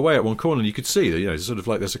had come away at one corner, and you could see that sort of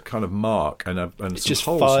like there's a kind of mark and some just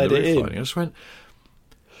holes fired in the it roof in. lining. I just went.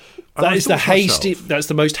 That's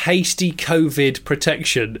the most hasty COVID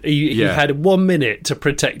protection. He had 1 minute to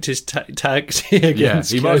protect his taxi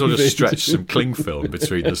against he might as well COVID. just stretch some cling film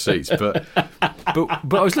between the seats. But I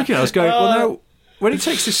was looking at it, I was going, well, now, when he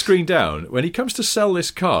takes this screen down, when he comes to sell this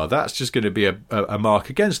car, that's just going to be a mark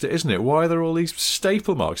against it, isn't it? Why are there all these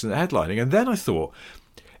staple marks in the headlining? And then I thought,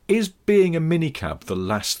 is being a minicab the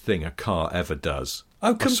last thing a car ever does?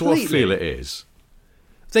 Oh, completely. I sort of feel it is.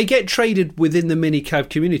 They get traded within the minicab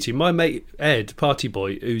community. My mate Ed, Party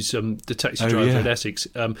Boy, who's the taxi driver in Essex,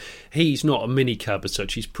 he's not a minicab as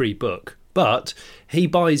such, he's pre-book. But he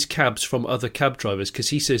buys cabs from other cab drivers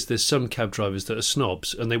because he says there's some cab drivers that are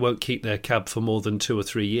snobs and they won't keep their cab for more than 2 or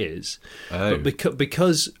 3 years. Oh. But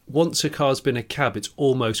because once a car's been a cab, it's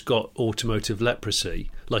almost got automotive leprosy,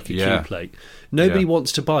 like a Q plate. Nobody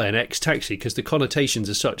wants to buy an ex-taxi because the connotations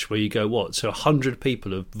are such where you go, what? So 100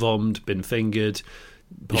 people have vommed, been fingered,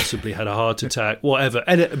 possibly had a heart attack, whatever,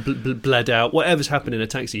 and it bled out, whatever's happened in a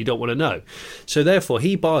taxi, you don't want to know. So therefore,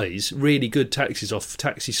 he buys really good taxis off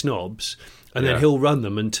taxi snobs, and then he'll run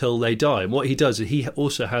them until they die. And what he does is he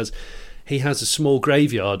also has a small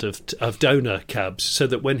graveyard of donor cabs, so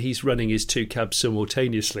that when he's running his 2 cabs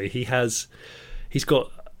simultaneously, he's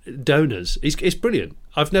got donors. It's brilliant.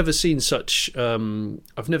 I've never seen such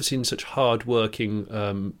hard-working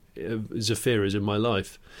Zafiras in my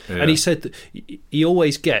life. And he said that he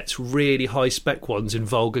always gets really high-spec ones in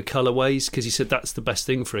vulgar colourways, because he said that's the best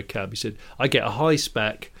thing for a cab. He said, I get a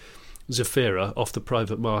high-spec Zafira off the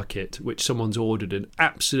private market, which someone's ordered in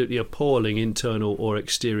absolutely appalling internal or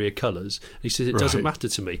exterior colours. He says it doesn't matter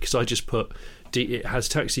to me, because I just put it has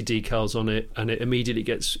taxi decals on it, and it immediately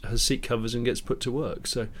has seat covers and gets put to work.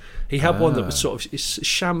 So he had one that was sort of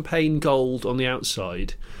champagne gold on the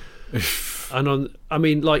outside, and on a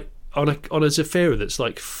Zafira that's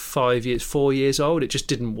like 4 years old, it just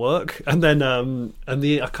didn't work. And then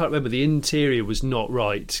I can't remember, the interior was not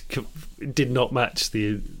right, it did not match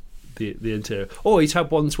the interior. Or he's had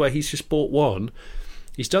ones where he's just bought one.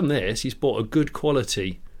 He's done this. He's bought a good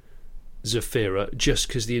quality Zafira just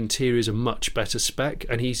because the interior is a much better spec,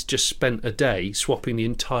 and he's just spent a day swapping the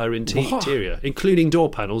entire interior, including door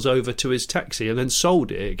panels, over to his taxi, and then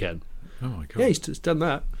sold it again. Oh my god! Yeah, he's done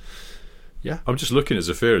that. Yeah, I'm just looking at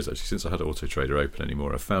Zafiras actually, since I had Auto Trader open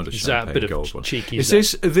anymore. I found a champagne gold one. Cheeky.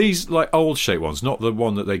 Are these like old shape ones, not the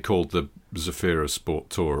one that they called the Zafira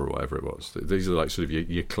Sport Tour or whatever it was? These are like sort of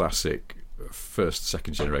your classic first,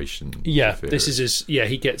 second generation. Yeah, Zafira. this is his. Yeah,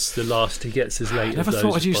 he gets his late. I never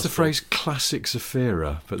thought I'd use the phrase classic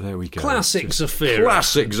Zafira, but there we go. Classic Zafira.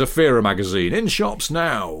 Classic Zafira magazine in shops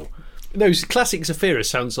now. No, classic Zafira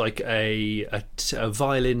sounds like a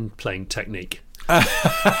violin playing technique.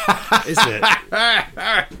 Isn't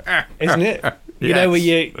it? You know, where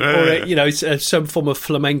you, or you know, some form of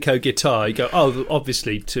flamenco guitar. You go, oh,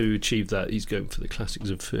 obviously to achieve that, he's going for the classic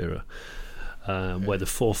Zafira, where the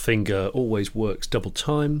forefinger always works double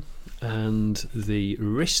time, and the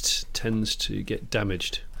wrist tends to get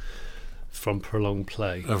damaged from prolonged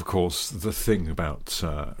play. Of course, the thing about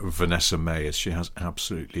Vanessa May is she has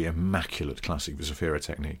absolutely immaculate classic Zafira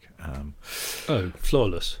technique.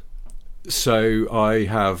 Flawless. So I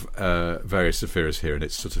have various Zafiras here, and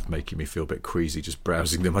it's sort of making me feel a bit queasy just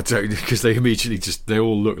browsing them. I don't, because they immediately they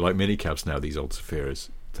all look like minicabs now. These old Zafiras,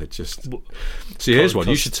 they just. See, here's one.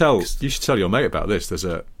 You should tell your mate about this. This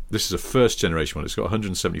is a first generation one. It's got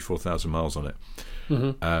 174,000 miles on it,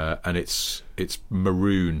 and it's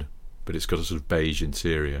maroon, but it's got a sort of beige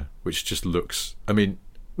interior, which just looks. I mean,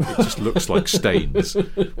 it just looks like stains.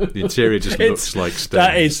 The interior just looks like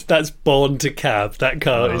stains. That's born to cab. That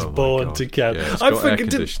car is born to cab. Yeah, it's got air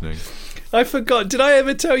conditioning. I forgot. Did I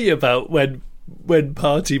ever tell you about when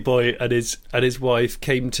Party Boy and his wife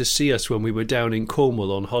came to see us when we were down in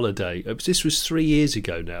Cornwall on holiday? This was 3 years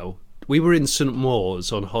ago now. We were in St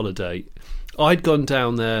Maurs on holiday. I'd gone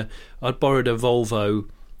down there. I'd borrowed a Volvo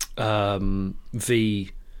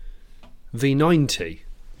V90.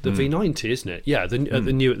 The V90, isn't it? Yeah, the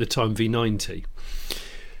new at the time V90.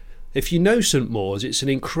 If you know St Maurs, it's an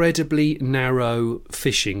incredibly narrow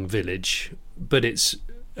fishing village, but it's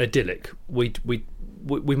idyllic. We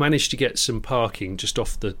managed to get some parking just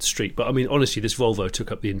off the street, but I mean, honestly, this Volvo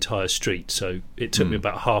took up the entire street, so it took me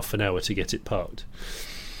about half an hour to get it parked.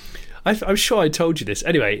 I'm sure I told you this.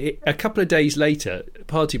 Anyway, a couple of days later,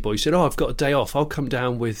 Party Boy said, "Oh, I've got a day off. I'll come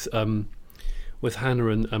down with Hannah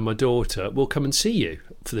and my daughter. We'll come and see you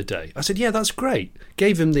for the day." I said, "Yeah, that's great."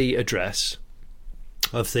 Gave him the address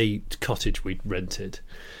of the cottage we'd rented.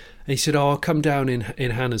 And he said, "Oh, I'll come down in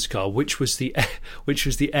Hannah's car," which was the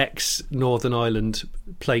ex Northern Ireland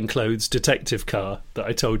plainclothes detective car that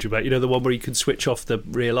I told you about. You know, the one where you can switch off the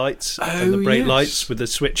rear lights and the brake lights with the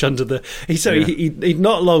switch under the. He'd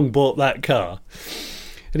not long bought that car.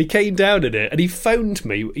 And he came down in it, and he phoned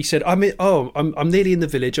me. He said, I'm nearly in the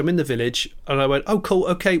village. I'm in the village." And I went, "Oh, cool.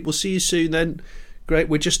 Okay, we'll see you soon then. Great.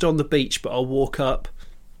 We're just on the beach, but I'll walk up."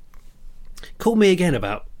 Call me again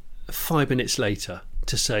about 5 minutes later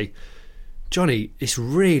to say, "Johnny, it's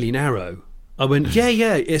really narrow." I went, yeah.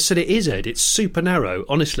 I said, "It is, Ed. It's super narrow.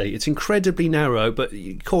 Honestly, it's incredibly narrow, but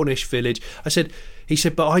Cornish village." He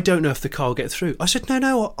said, "But I don't know if the car will get through." I said,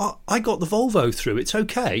 No, I got the Volvo through. It's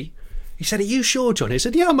okay." He said, "Are you sure, Johnny?" I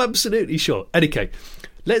said, "Yeah, I'm absolutely sure." Anyway,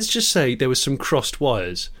 let's just say there was some crossed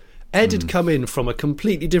wires. Ed had come in from a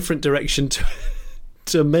completely different direction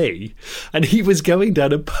to me, and he was going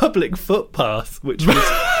down a public footpath, which was...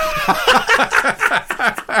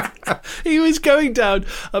 He was going down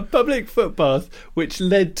a public footpath which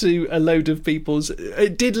led to a load of people's...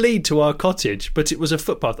 It did lead to our cottage, but it was a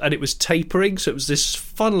footpath, and it was tapering, so it was this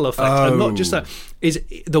funnel effect. And not just that,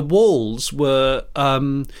 the walls were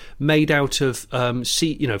made out of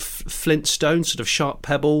flint stone, sort of sharp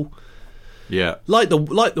pebble. Yeah, like the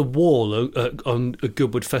wall on a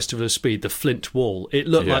Goodwood Festival of Speed, the flint wall. It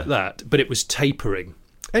looked like that, but it was tapering.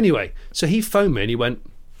 Anyway, so he phoned me and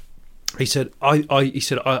he said, I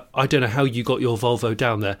don't know how you got your Volvo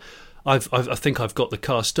down there. I think I've got the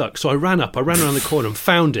car stuck. So I ran around the corner and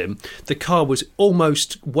found him. The car was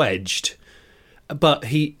almost wedged, but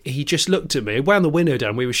he just looked at me, wound the window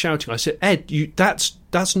down. We were shouting. I said, "Ed,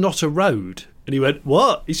 that's not a road." And he went,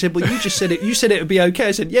 "What?" He said, "Well, you just said it. You said it would be okay."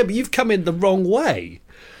 I said, "Yeah, but you've come in the wrong way."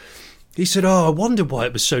 He said, "Oh, I wondered why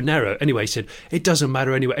it was so narrow." Anyway, he said, "It doesn't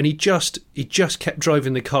matter anyway." And he just kept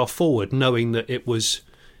driving the car forward, knowing that it was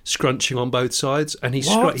scrunching on both sides, and he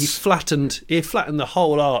flattened the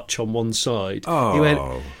whole arch on one side.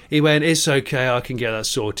 Oh. He went, "It's okay, I can get that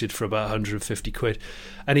sorted for about 150 quid."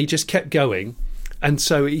 And he just kept going, and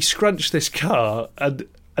so he scrunched this car and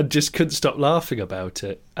just couldn't stop laughing about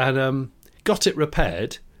it, and got it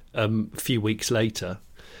repaired a few weeks later.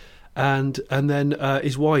 And then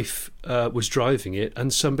his wife was driving it,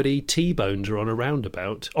 and somebody T-boned her on a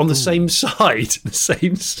roundabout on the same side. The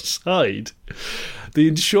same side. The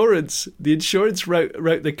insurance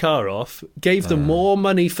wrote the car off, gave them more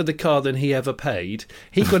money for the car than he ever paid.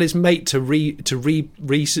 He got his mate to repaint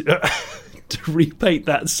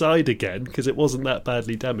that side again because it wasn't that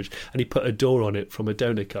badly damaged, and he put a door on it from a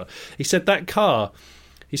donor car. He said that car's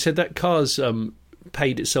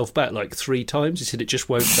paid itself back like 3 times. He said it just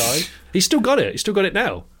won't die. He's still got it. He's still got it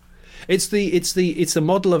now. It's the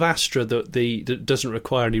model of Astra that doesn't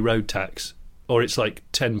require any road tax, or it's like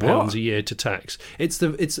 £10 a year to tax. Is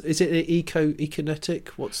it an Econetic?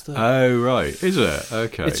 What's the? Oh right, is it?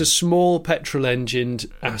 Okay. It's a small petrol-engined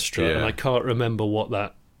Astra, and I can't remember what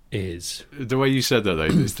that is. The way you said that,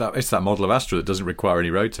 though, it's that model of Astra that doesn't require any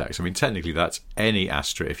road tax. I mean, technically, that's any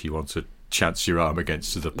Astra if you want to chance your arm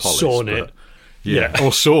against the polish. Sawn it. Yeah,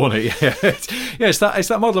 or sawn it. Yeah, it's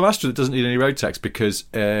that model of Astra that doesn't need any road tax because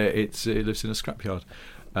it lives in a scrapyard.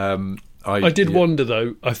 I did wonder,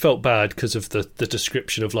 though. I felt bad because of the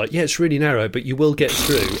description of it's really narrow, but you will get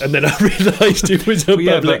through. And then I realised it was a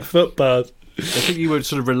public footpath. I think you were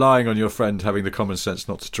sort of relying on your friend having the common sense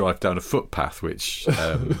not to drive down a footpath, which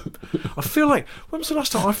I feel like, when was the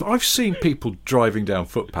last time I've seen people driving down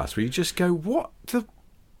footpaths where you just go,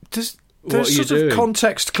 there's sort of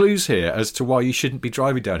context clues here as to why you shouldn't be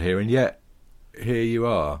driving down here, and yet here you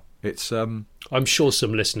are. It's I'm sure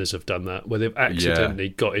some listeners have done that where they've accidentally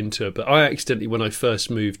got into it. But I accidentally, when I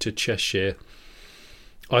first moved to Cheshire,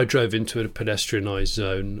 I drove into a pedestrianised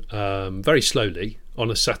zone very slowly on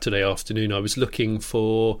a Saturday afternoon. I was looking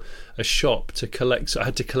for a shop to collect. So I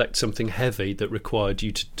had to collect something heavy that required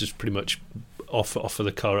you to just pretty much offer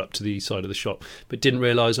the car up to the side of the shop, but didn't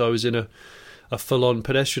realise I was in a full-on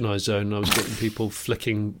pedestrianised zone, and I was getting people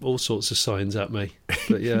flicking all sorts of signs at me.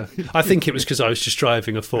 But yeah, I think it was because I was just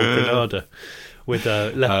driving a Ford Granada with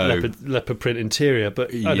a leopard print interior,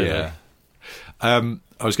 but I don't know.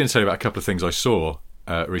 I was going to tell you about a couple of things I saw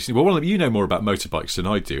recently. Well, one of them, you know more about motorbikes than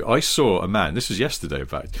I do. I saw a man, this was yesterday in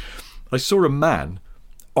fact, I saw a man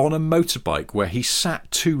on a motorbike where he sat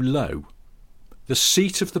too low. The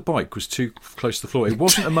seat of the bike was too close to the floor. It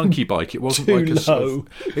wasn't a monkey bike. It wasn't like a sort of,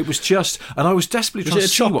 it was just, and I was desperately trying to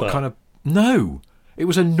see what kind of. No, it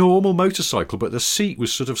was a normal motorcycle, but the seat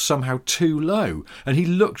was sort of somehow too low, and he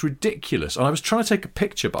looked ridiculous. And I was trying to take a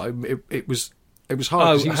picture, but it was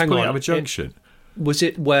hard because he was pulling out of a junction. Was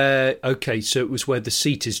it where? Okay, so it was where the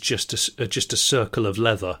seat is just a circle of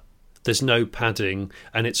leather. There's no padding,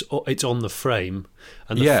 and it's on the frame,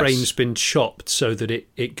 and the frame's been chopped so that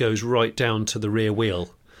it goes right down to the rear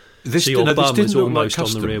wheel. So your bum is almost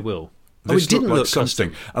on the rear wheel. It didn't look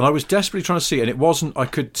something, and I was desperately trying to see, and it wasn't. I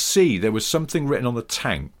could see there was something written on the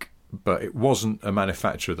tank, but it wasn't a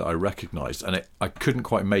manufacturer that I recognised, and I couldn't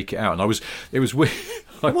quite make it out. And it was weird.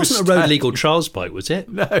 It wasn't a road legal trials bike, was it?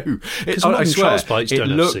 No, I swear, trials bikes don't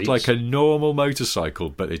have seats. It looked like a normal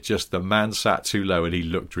motorcycle, but the man sat too low and he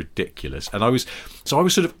looked ridiculous. And I was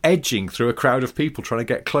sort of edging through a crowd of people trying to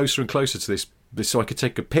get closer and closer to this so I could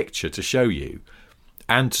take a picture to show you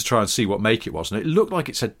and to try and see what make it was. And it looked like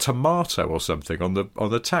it said tomato or something on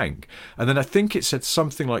the tank, and then I think it said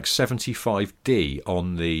something like 75D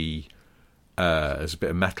on the. There's a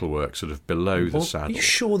bit of metalwork sort of below the saddle. Are you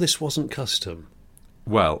sure this wasn't custom?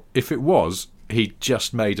 Well, if it was, he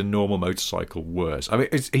just made a normal motorcycle worse. I mean,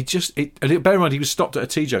 and bear in mind, he was stopped at a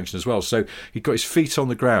T-junction as well, so he got his feet on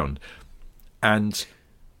the ground, and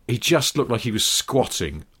he just looked like he was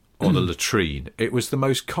squatting on a latrine. It was the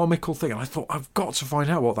most comical thing, and I thought, I've got to find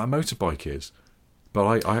out what that motorbike is.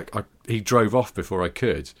 But he drove off before I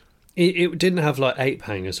could. It didn't have like ape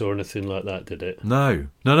hangers or anything like that, did it? No.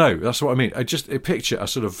 That's what I mean. I picture a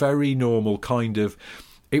sort of very normal kind of.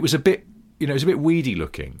 It was a bit, it was a bit weedy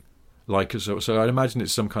looking, so I'd imagine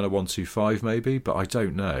it's some kind of 125 maybe, but I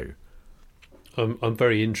don't know. I'm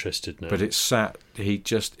very interested now. But it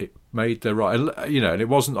made the right, and it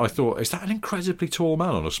wasn't. I thought, is that an incredibly tall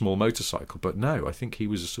man on a small motorcycle? But no, I think he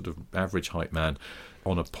was a sort of average height man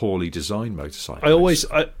on a poorly designed motorcycle.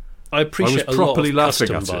 I appreciate a lot of custom bikes. I was properly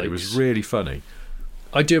laughing at it. It was really funny.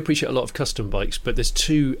 I do appreciate a lot of custom bikes, but there's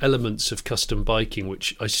two elements of custom biking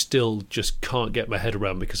which I still just can't get my head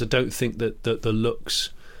around, because I don't think that the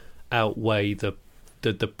looks outweigh the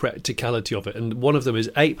practicality of it. And one of them is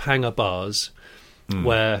ape hanger bars,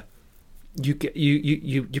 where you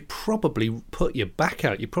probably put your back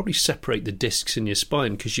out. You probably separate the discs in your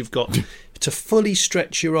spine, because you've got to fully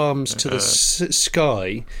stretch your arms to the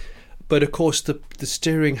sky. But of course, the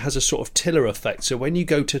steering has a sort of tiller effect. So when you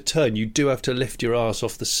go to turn, you do have to lift your arse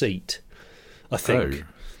off the seat, I think. Oh,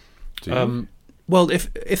 do you? Well,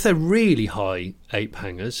 if they're really high ape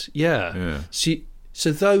hangers, yeah.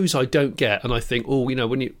 So those I don't get, and I think,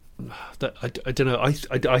 when you, I don't know.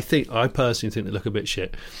 I personally think they look a bit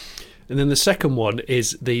shit. And then the second one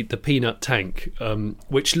is the peanut tank,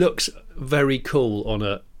 which looks very cool on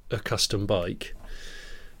a custom bike.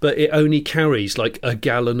 But it only carries like a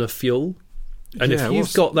gallon of fuel, and if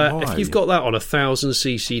you've got that on a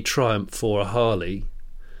 1,000cc Triumph or a Harley,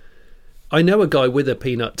 I know a guy with a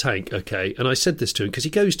peanut tank. Okay, and I said this to him because he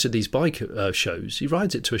goes to these bike shows. He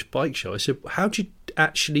rides it to a bike show. I said, "How do you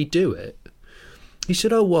actually do it?" He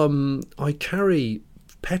said, I carry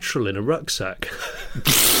petrol in a rucksack."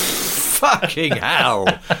 Fucking hell!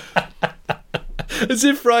 As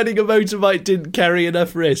if riding a motorbike didn't carry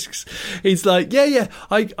enough risks. He's like, yeah,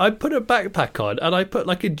 I put a backpack on and I put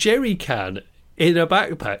like a jerry can in a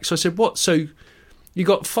backpack. So I said, what? So you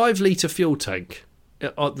got 5 litre fuel tank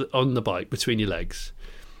on the bike between your legs,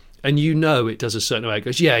 and you know it does a certain way. It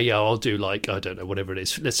goes, yeah, I'll do like, I don't know, whatever it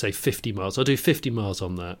is. Let's say 50 miles. I'll do 50 miles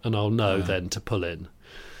on that, and I'll know then to pull in.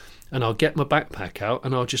 And I'll get my backpack out,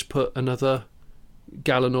 and I'll just put another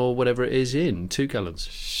gallon or whatever it is in, 2 gallons.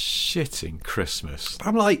 Shitting Christmas.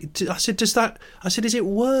 I'm like, I said, is it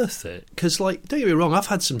worth it? Because, like, don't get me wrong, I've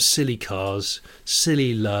had some silly cars,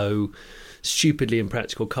 silly low, stupidly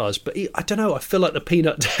impractical cars, but I don't know, I feel like the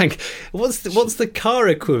peanut tank, what's the car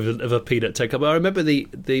equivalent of a peanut tank? I remember the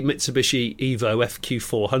Mitsubishi Evo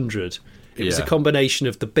FQ400. It was a combination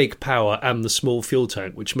of the big power and the small fuel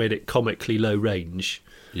tank, which made it comically low range.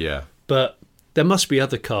 Yeah. But there must be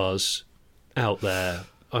other cars out there,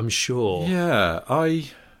 I'm sure. Yeah,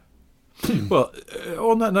 well,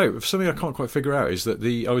 on that note, something I can't quite figure out is that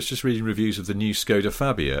I was just reading reviews of the new Skoda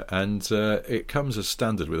Fabia, and it comes as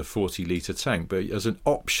standard with a 40-litre tank, but as an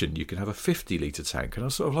option you can have a 50-litre tank. And I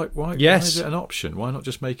was sort of like, why is it an option? Why not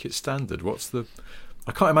just make it standard?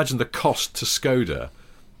 I can't imagine the cost to Skoda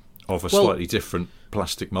of a slightly different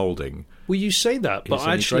plastic moulding. Well, you say that, but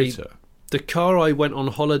actually, the car I went on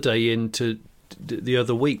holiday into the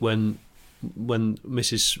other week when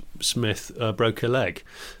Mrs. Smith broke her leg,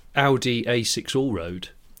 Audi A6 Allroad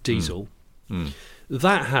diesel,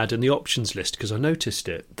 that had in the options list, because I noticed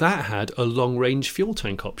it, that had a long-range fuel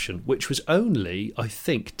tank option, which was only, I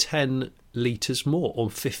think, 10 litres more or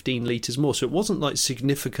 15 litres more. So it wasn't like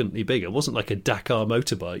significantly bigger. It wasn't like a Dakar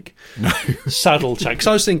motorbike saddle tank. Because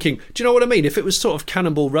I was thinking, do you know what I mean? If it was sort of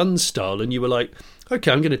Cannonball Run style and you were like, okay,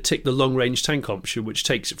 I'm going to tick the long-range tank option, which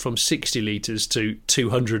takes it from 60 litres to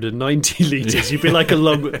 290 litres. You'd be like a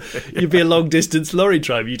long-distance lorry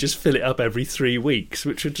driver. You just fill it up every 3 weeks,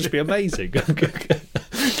 which would just be amazing. But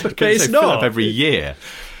it's not. Fill up every year.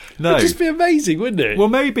 No. It'd just be amazing, wouldn't it? Well,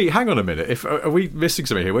 maybe, hang on a minute. Are we missing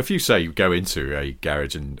something here? Well, if you say you go into a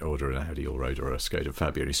garage and order an Audi Allroad or a Skoda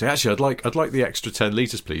Fabia, and you say, actually, I'd like the extra 10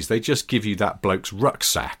 litres, please. They just give you that bloke's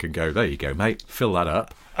rucksack and go, there you go, mate, fill that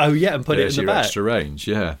up. Oh, yeah, and put it in the your back. Extra range,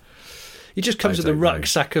 yeah. It just comes with a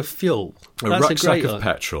rucksack of fuel. That's rucksack of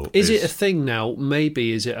petrol. Is it a thing now?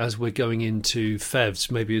 Maybe is it as we're going into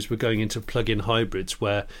PHEVs, maybe as we're going into plug-in hybrids,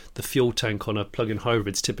 where the fuel tank on a plug-in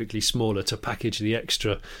hybrid is typically smaller to package the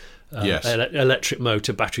extra electric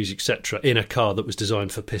motor, batteries, etc., in a car that was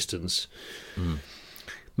designed for pistons.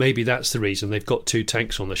 Maybe that's the reason they've got 2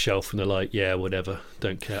 tanks on the shelf and they're like, yeah, whatever,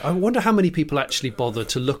 don't care. I wonder how many people actually bother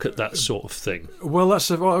to look at that sort of thing. Well, that's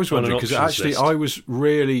what I was wondering, because actually I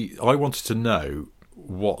wanted to know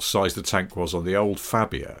what size the tank was on the old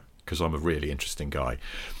Fabia, because I'm a really interesting guy.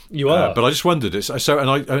 You are, but I just wondered. It's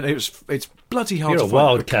bloody hard. You're to a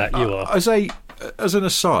wildcat. You are. As an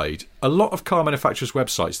aside, a lot of car manufacturers'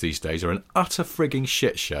 websites these days are an utter frigging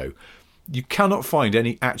shit show. You cannot find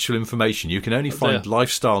any actual information. You can only find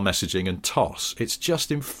lifestyle messaging and toss. It's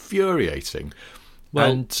just infuriating.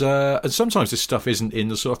 Well, and sometimes this stuff isn't in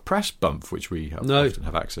the sort of press bump which we often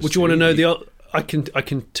have access to. Would you want to know I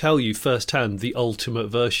can tell you firsthand the ultimate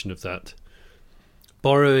version of that.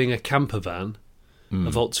 Borrowing a camper van, a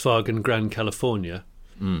Volkswagen Grand California,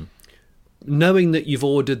 knowing that you've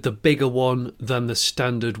ordered the bigger one than the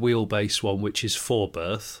standard wheelbase one, which is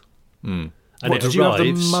 4-berth. And did you have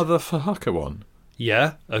the motherfucker one?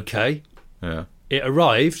 Yeah, okay. Yeah. It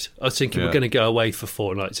arrived. I was thinking we're going to go away for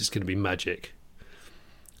 4 nights. It's going to be magic.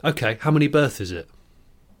 Okay, how many berths is it?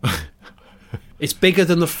 It's bigger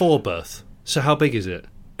than the 4-berth. So how big is it?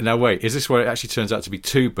 Now wait, is this where it actually turns out to be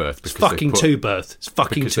 2-berth? It's fucking 2-berth. It's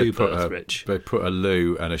fucking 2-berth, Rich. They put a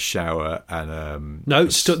loo and a shower and no,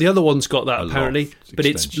 the other one's got that apparently, but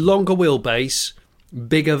it's longer wheelbase,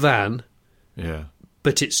 bigger van. Yeah.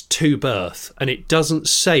 But it's 2-berth, and it doesn't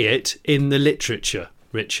say it in the literature,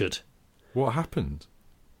 Richard. What happened?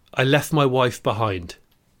 I left my wife behind.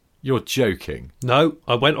 You're joking. No,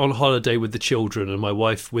 I went on holiday with the children, and my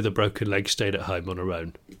wife with a broken leg stayed at home on her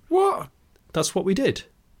own. What? That's what we did.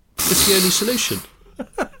 It's the only solution.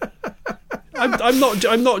 I'm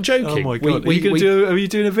not joking. Oh my god! Are you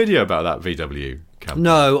doing a video about that VW campaign?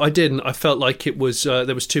 No, I didn't. I felt like it was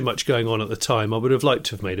there was too much going on at the time. I would have liked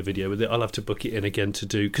to have made a video with it. I'll have to book it in again to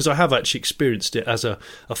do, because I have actually experienced it as a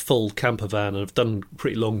full camper van, and I've done a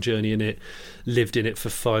pretty long journey in it, lived in it for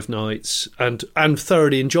 5 nights, and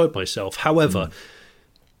thoroughly enjoyed myself. However,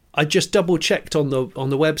 I just double checked on the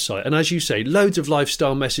website, and as you say, loads of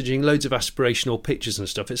lifestyle messaging, loads of aspirational pictures and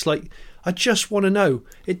stuff. It's like, I just want to know.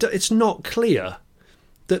 It's not clear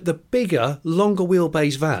that the bigger, longer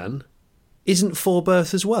wheelbase van isn't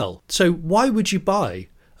 4-berth as well. So why would you buy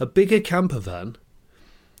a bigger camper van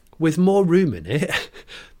with more room in it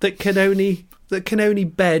that can only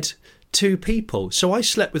bed 2 people? So I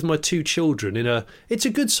slept with my 2 children it's a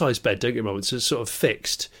good sized bed, don't get me wrong, it's a sort of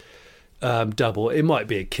fixed double. It might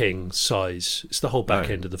be a king size. It's the whole back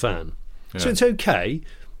end of the van. Yeah. So it's okay,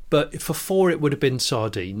 but for 4 it would have been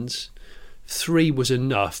sardines. 3 was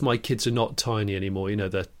enough. My kids are not tiny anymore,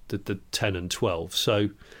 they're 10 and 12. So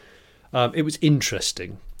it was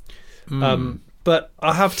interesting. But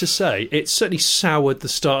I have to say, it certainly soured the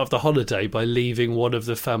start of the holiday by leaving one of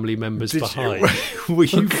the family members behind. Were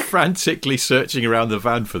you frantically searching around the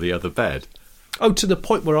van for the other bed? Oh, to the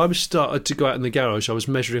point where I started to go out in the garage, I was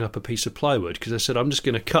measuring up a piece of plywood because I said, I'm just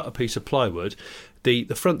going to cut a piece of plywood. The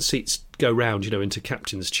front seats go round, into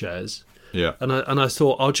captain's chairs. Yeah. And I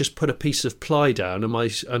thought I'll just put a piece of ply down, and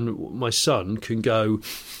my son can go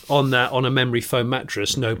on that on a memory foam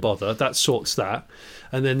mattress, no bother. That sorts that.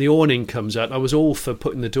 And then the awning comes out. I was all for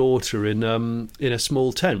putting the daughter in a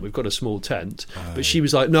small tent. We've got a small tent, but she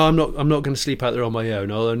was like, "No, I'm not going to sleep out there on my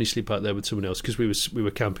own. I'll only sleep out there with someone else," because we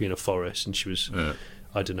were camping in a forest, and she was,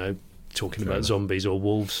 I don't know, talking about zombies or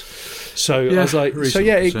wolves. So I was like,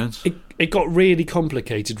 it got really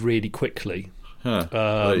complicated really quickly. Huh.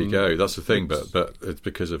 There you go. That's the thing, but it's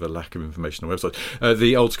because of a lack of information on the website.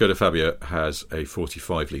 The old Skoda Fabia has a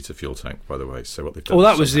 45-litre fuel tank, by the way. So what they've done? Well,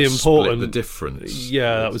 that was the important. The difference.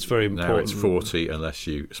 Yeah, that was very important. Now it's 40 unless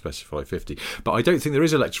you specify 50. But I don't think there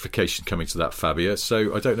is electrification coming to that Fabia.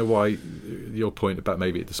 So I don't know why your point about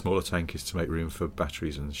maybe the smaller tank is to make room for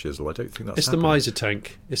batteries and shizzle. I don't think that's. It's happening. The miser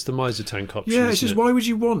tank. It's the miser tank option. Yeah, it's just why would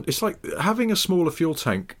you want? It's like having a smaller fuel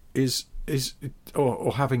tank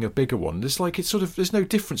or having a bigger one. There's no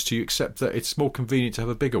difference to you except that it's more convenient to have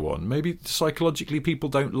a bigger one. Maybe psychologically people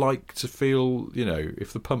don't like to feel,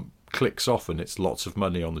 if the pump clicks off and it's lots of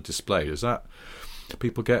money on the display. Does that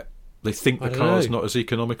people they think the car's not as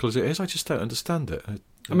economical as it is? I just don't understand it.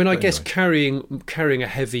 I guess carrying a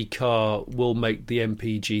heavy car will make the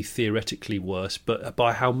MPG theoretically worse, but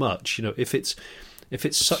by how much? If it's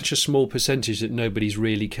such a small percentage that nobody's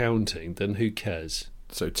really counting, then who cares?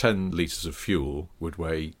 So 10 litres of fuel would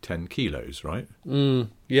weigh 10 kilos, right?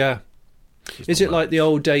 Yeah. Is it like the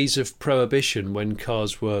old days of Prohibition when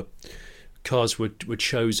cars were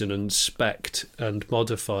chosen and spec'd and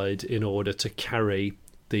modified in order to carry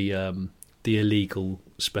the illegal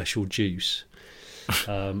special juice?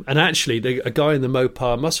 And actually, a guy in the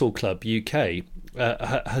Mopar Muscle Club UK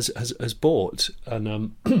has bought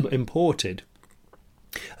and imported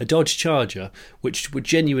a Dodge Charger, which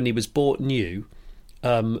genuinely was bought new.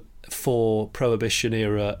 For Prohibition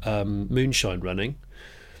era moonshine running,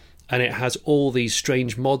 and it has all these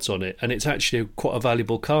strange mods on it, and it's actually quite a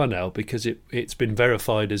valuable car now because it's been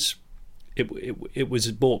verified as it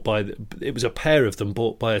was bought by it was a pair of them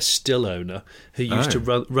bought by a still owner who used to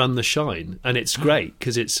run the Shine, and it's great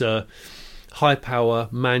because it's a high power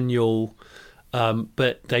manual.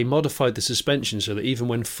 But they modified the suspension so that even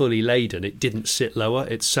when fully laden, it didn't sit lower.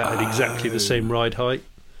 It sat at exactly the same ride height.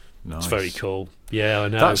 Nice. It's very cool. Yeah, I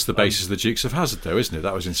know. That's the basis of the Dukes of Hazzard, though, isn't it?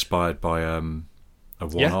 That was inspired by a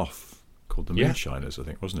one-off called the Moonshiners, I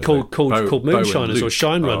think, wasn't it? Called Moonshiners or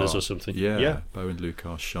Shine Runners or something. Yeah, Bo and Luke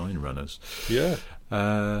are Shine Runners. Yeah.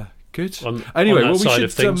 Good. Anyway, we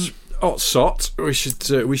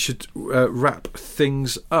should we should wrap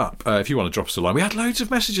things up. If you want to drop us a line, we had loads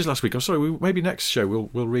of messages last week. I'm sorry. Maybe next show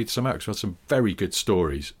we'll read some out because we had some very good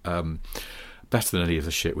stories. Better than any of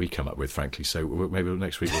the shit we come up with, frankly. So maybe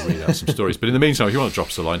next week we'll read out some stories. But in the meantime, if you want to drop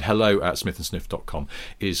us a line, hello@smithandsniff.com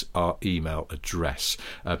is our email address.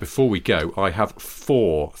 Before we go, I have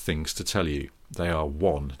 4 things to tell you. They are: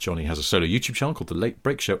 1, Johnny has a solo YouTube channel called The Late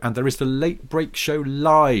Break Show, and there is The Late Break Show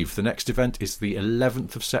Live. The next event is the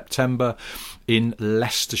 11th of September in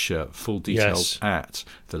Leicestershire. Full details at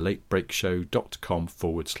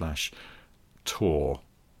thelatebreakshow.com/tour.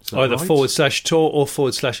 Either right? /tour or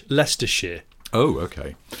 /Leicestershire. Oh,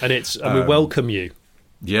 okay. And we welcome you.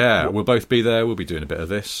 Yeah, we'll both be there. We'll be doing a bit of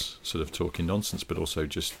this, sort of talking nonsense, but also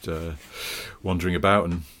just wandering about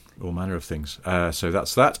and all manner of things. So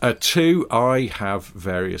that's that. 2, I have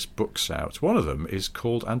various books out. One of them is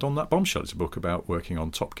called And on That Bombshell. It's a book about working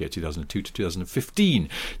on Top Gear 2002 to 2015.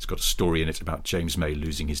 It's got a story in it about James May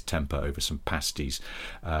losing his temper over some pasties.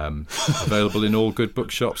 Available in all good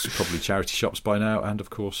bookshops, probably charity shops by now, and of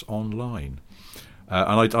course online.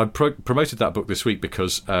 And I promoted that book this week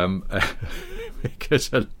because because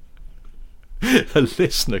a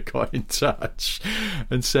listener got in touch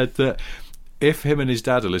and said that if him and his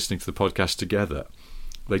dad are listening to the podcast together,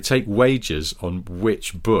 they take wagers on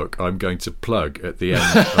which book I'm going to plug at the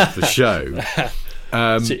end of the show.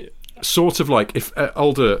 sort of like, if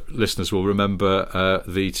older listeners will remember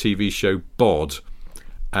the TV show Bod,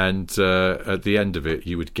 and at the end of it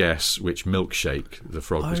you would guess which milkshake the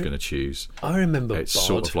frog was going to choose. I remember it's Bod.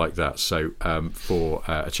 Sort of like that. So for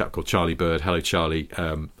a chap called Charlie Bird, hello Charlie,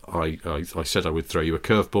 I said I would throw you a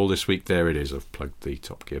curveball this week. There it is. I've plugged the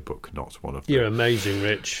Top Gear book, not one of You're amazing,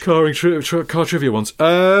 Rich. car trivia ones.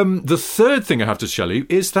 The third thing I have to tell you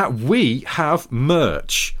is that we have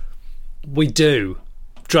merch. We do.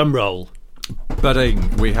 Drum roll.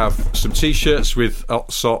 Budding. We have some T-shirts with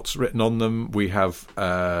Otsot written on them. We have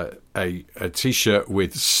a T-shirt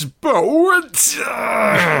with Sport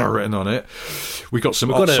written on it. We've got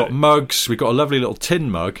some Otsot mugs. We've got a lovely little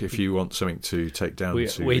tin mug if you want something to take down to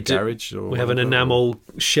the garage. We have an enamel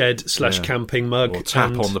shed / camping mug. Or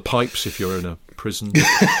tap on the pipes if you're in a prison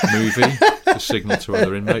movie to signal to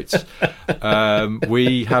other inmates.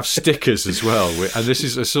 We have stickers as well. And this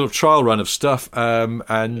is a sort of trial run of stuff.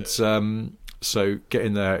 So get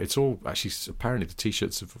in there. It's all actually, apparently the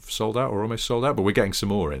T-shirts have sold out or almost sold out, but we're getting some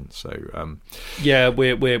more in. So yeah,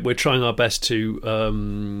 we're trying our best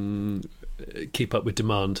to keep up with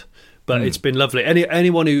demand. But it's been lovely.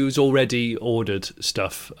 Anyone who's already ordered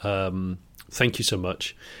stuff, thank you so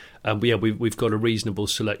much. And we've got a reasonable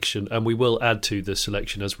selection, and we will add to the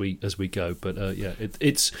selection as we go. But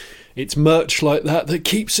it's merch like that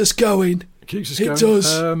keeps us going. It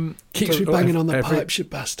does. Keeps me banging on the pipes, you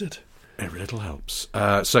bastard. Every little helps.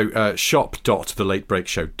 So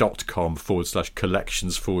shop.thelateBreakshow.com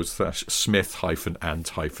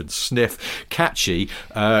 /Smith-and-Sniff. Catchy.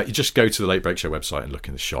 You just go to the Late Break Show website and look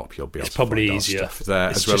in the shop. You'll be able to probably find easier. Our stuff there,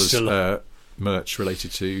 as well as merch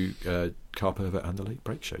related to Car Pervert and the Late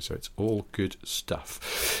Break Show. So it's all good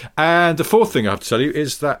stuff. And the fourth thing I have to tell you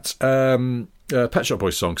is that Pet Shop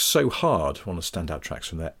Boys song So Hard, one of the standout tracks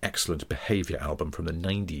from their excellent Behaviour album from the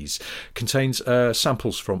 90s, contains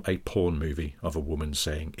samples from a porn movie of a woman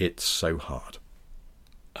saying it's so hard.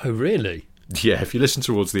 Oh, really? Yeah, if you listen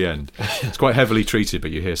towards the end, it's quite heavily treated,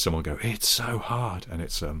 but you hear someone go, it's so hard, and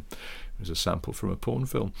it's a sample from a porn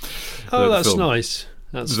film. Oh, that's nice.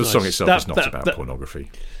 The song itself is not about pornography.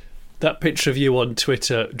 That picture of you on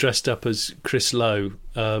Twitter dressed up as Chris Lowe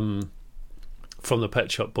from the Pet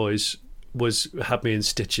Shop Boys had me in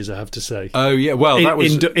stitches, I have to say. Oh yeah, well that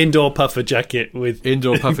was indoor puffer jacket with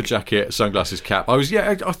sunglasses, cap. I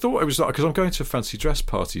thought it was like, because I'm going to a fancy dress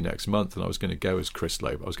party next month, and I was going to go as Chris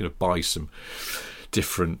Lowe. I was going to buy some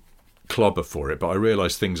different clobber for it, but I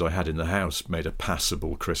realised things I had in the house made a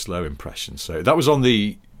passable Chris Lowe impression. So that was on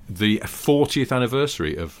the 40th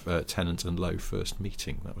anniversary of Tennant and Lowe first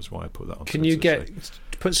meeting. That was why I put that on. Can Twitter, you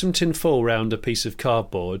put some tin foil around a piece of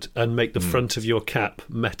cardboard and make the front of your cap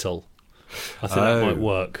metal? I think that might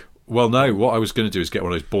work. Well, no, what I was going to do is get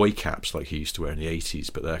one of those boy caps like he used to wear in the 80s,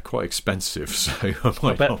 but they're quite expensive, so I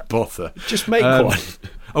might not bother. Just make one.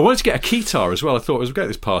 I wanted to get a keytar as well. I thought, as we go to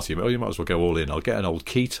this party, you might as well go all in. I'll get an old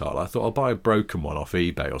keytar. I thought I'll buy a broken one off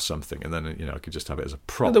eBay or something, and then I could just have it as a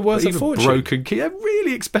prop. Oh, they're worth a fortune. Broken key, they're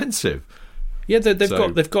really expensive. Yeah, they've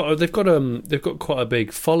got quite a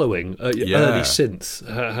big following. Early synth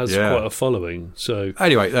has quite a following. So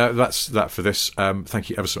anyway, that's that for this. Thank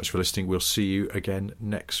you ever so much for listening. We'll see you again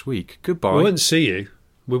next week. Goodbye. We won't see you.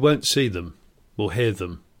 We won't see them. We'll hear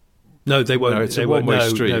them. No, they won't. No, it's a one-way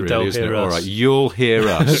street, really, isn't it? Us. All right, you'll hear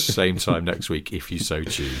us same time next week if you so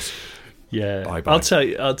choose. Yeah, bye-bye.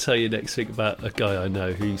 I'll tell you next week about a guy I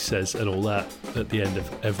know who says and all that at the end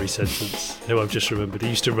of every sentence. Who I've just remembered. He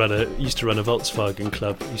used to run a Volkswagen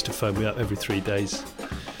club. He used to phone me up every 3 days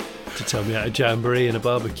to tell me about a jamboree and a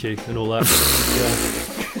barbecue and all that.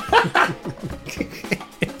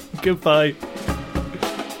 Goodbye.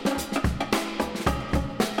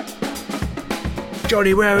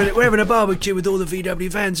 Johnny, we're having a barbecue with all the VW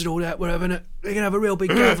vans and all that. We're gonna have a real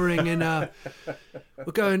big gathering, and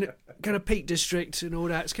we're going to Peak District and all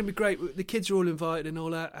that. It's gonna be great. The kids are all invited and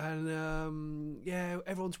all that, and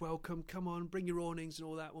everyone's welcome. Come on, bring your awnings and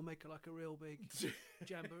all that. We'll make it like a real big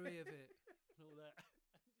jamboree of it and all that.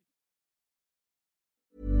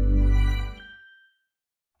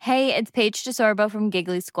 Hey, it's Paige DeSorbo from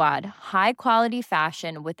Giggly Squad. High quality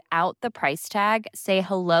fashion without the price tag. Say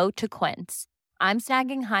hello to Quince. I'm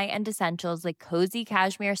snagging high-end essentials like cozy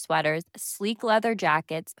cashmere sweaters, sleek leather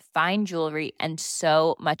jackets, fine jewelry, and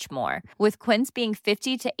so much more. With Quince being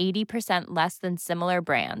 50 to 80% less than similar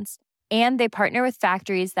brands. And they partner with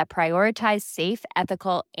factories that prioritize safe,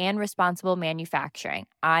 ethical, and responsible manufacturing.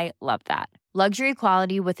 I love that. Luxury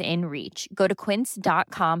quality within reach. Go to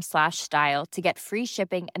quince.com/style to get free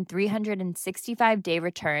shipping and 365-day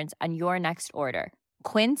returns on your next order.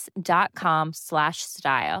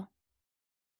 Quince.com/style.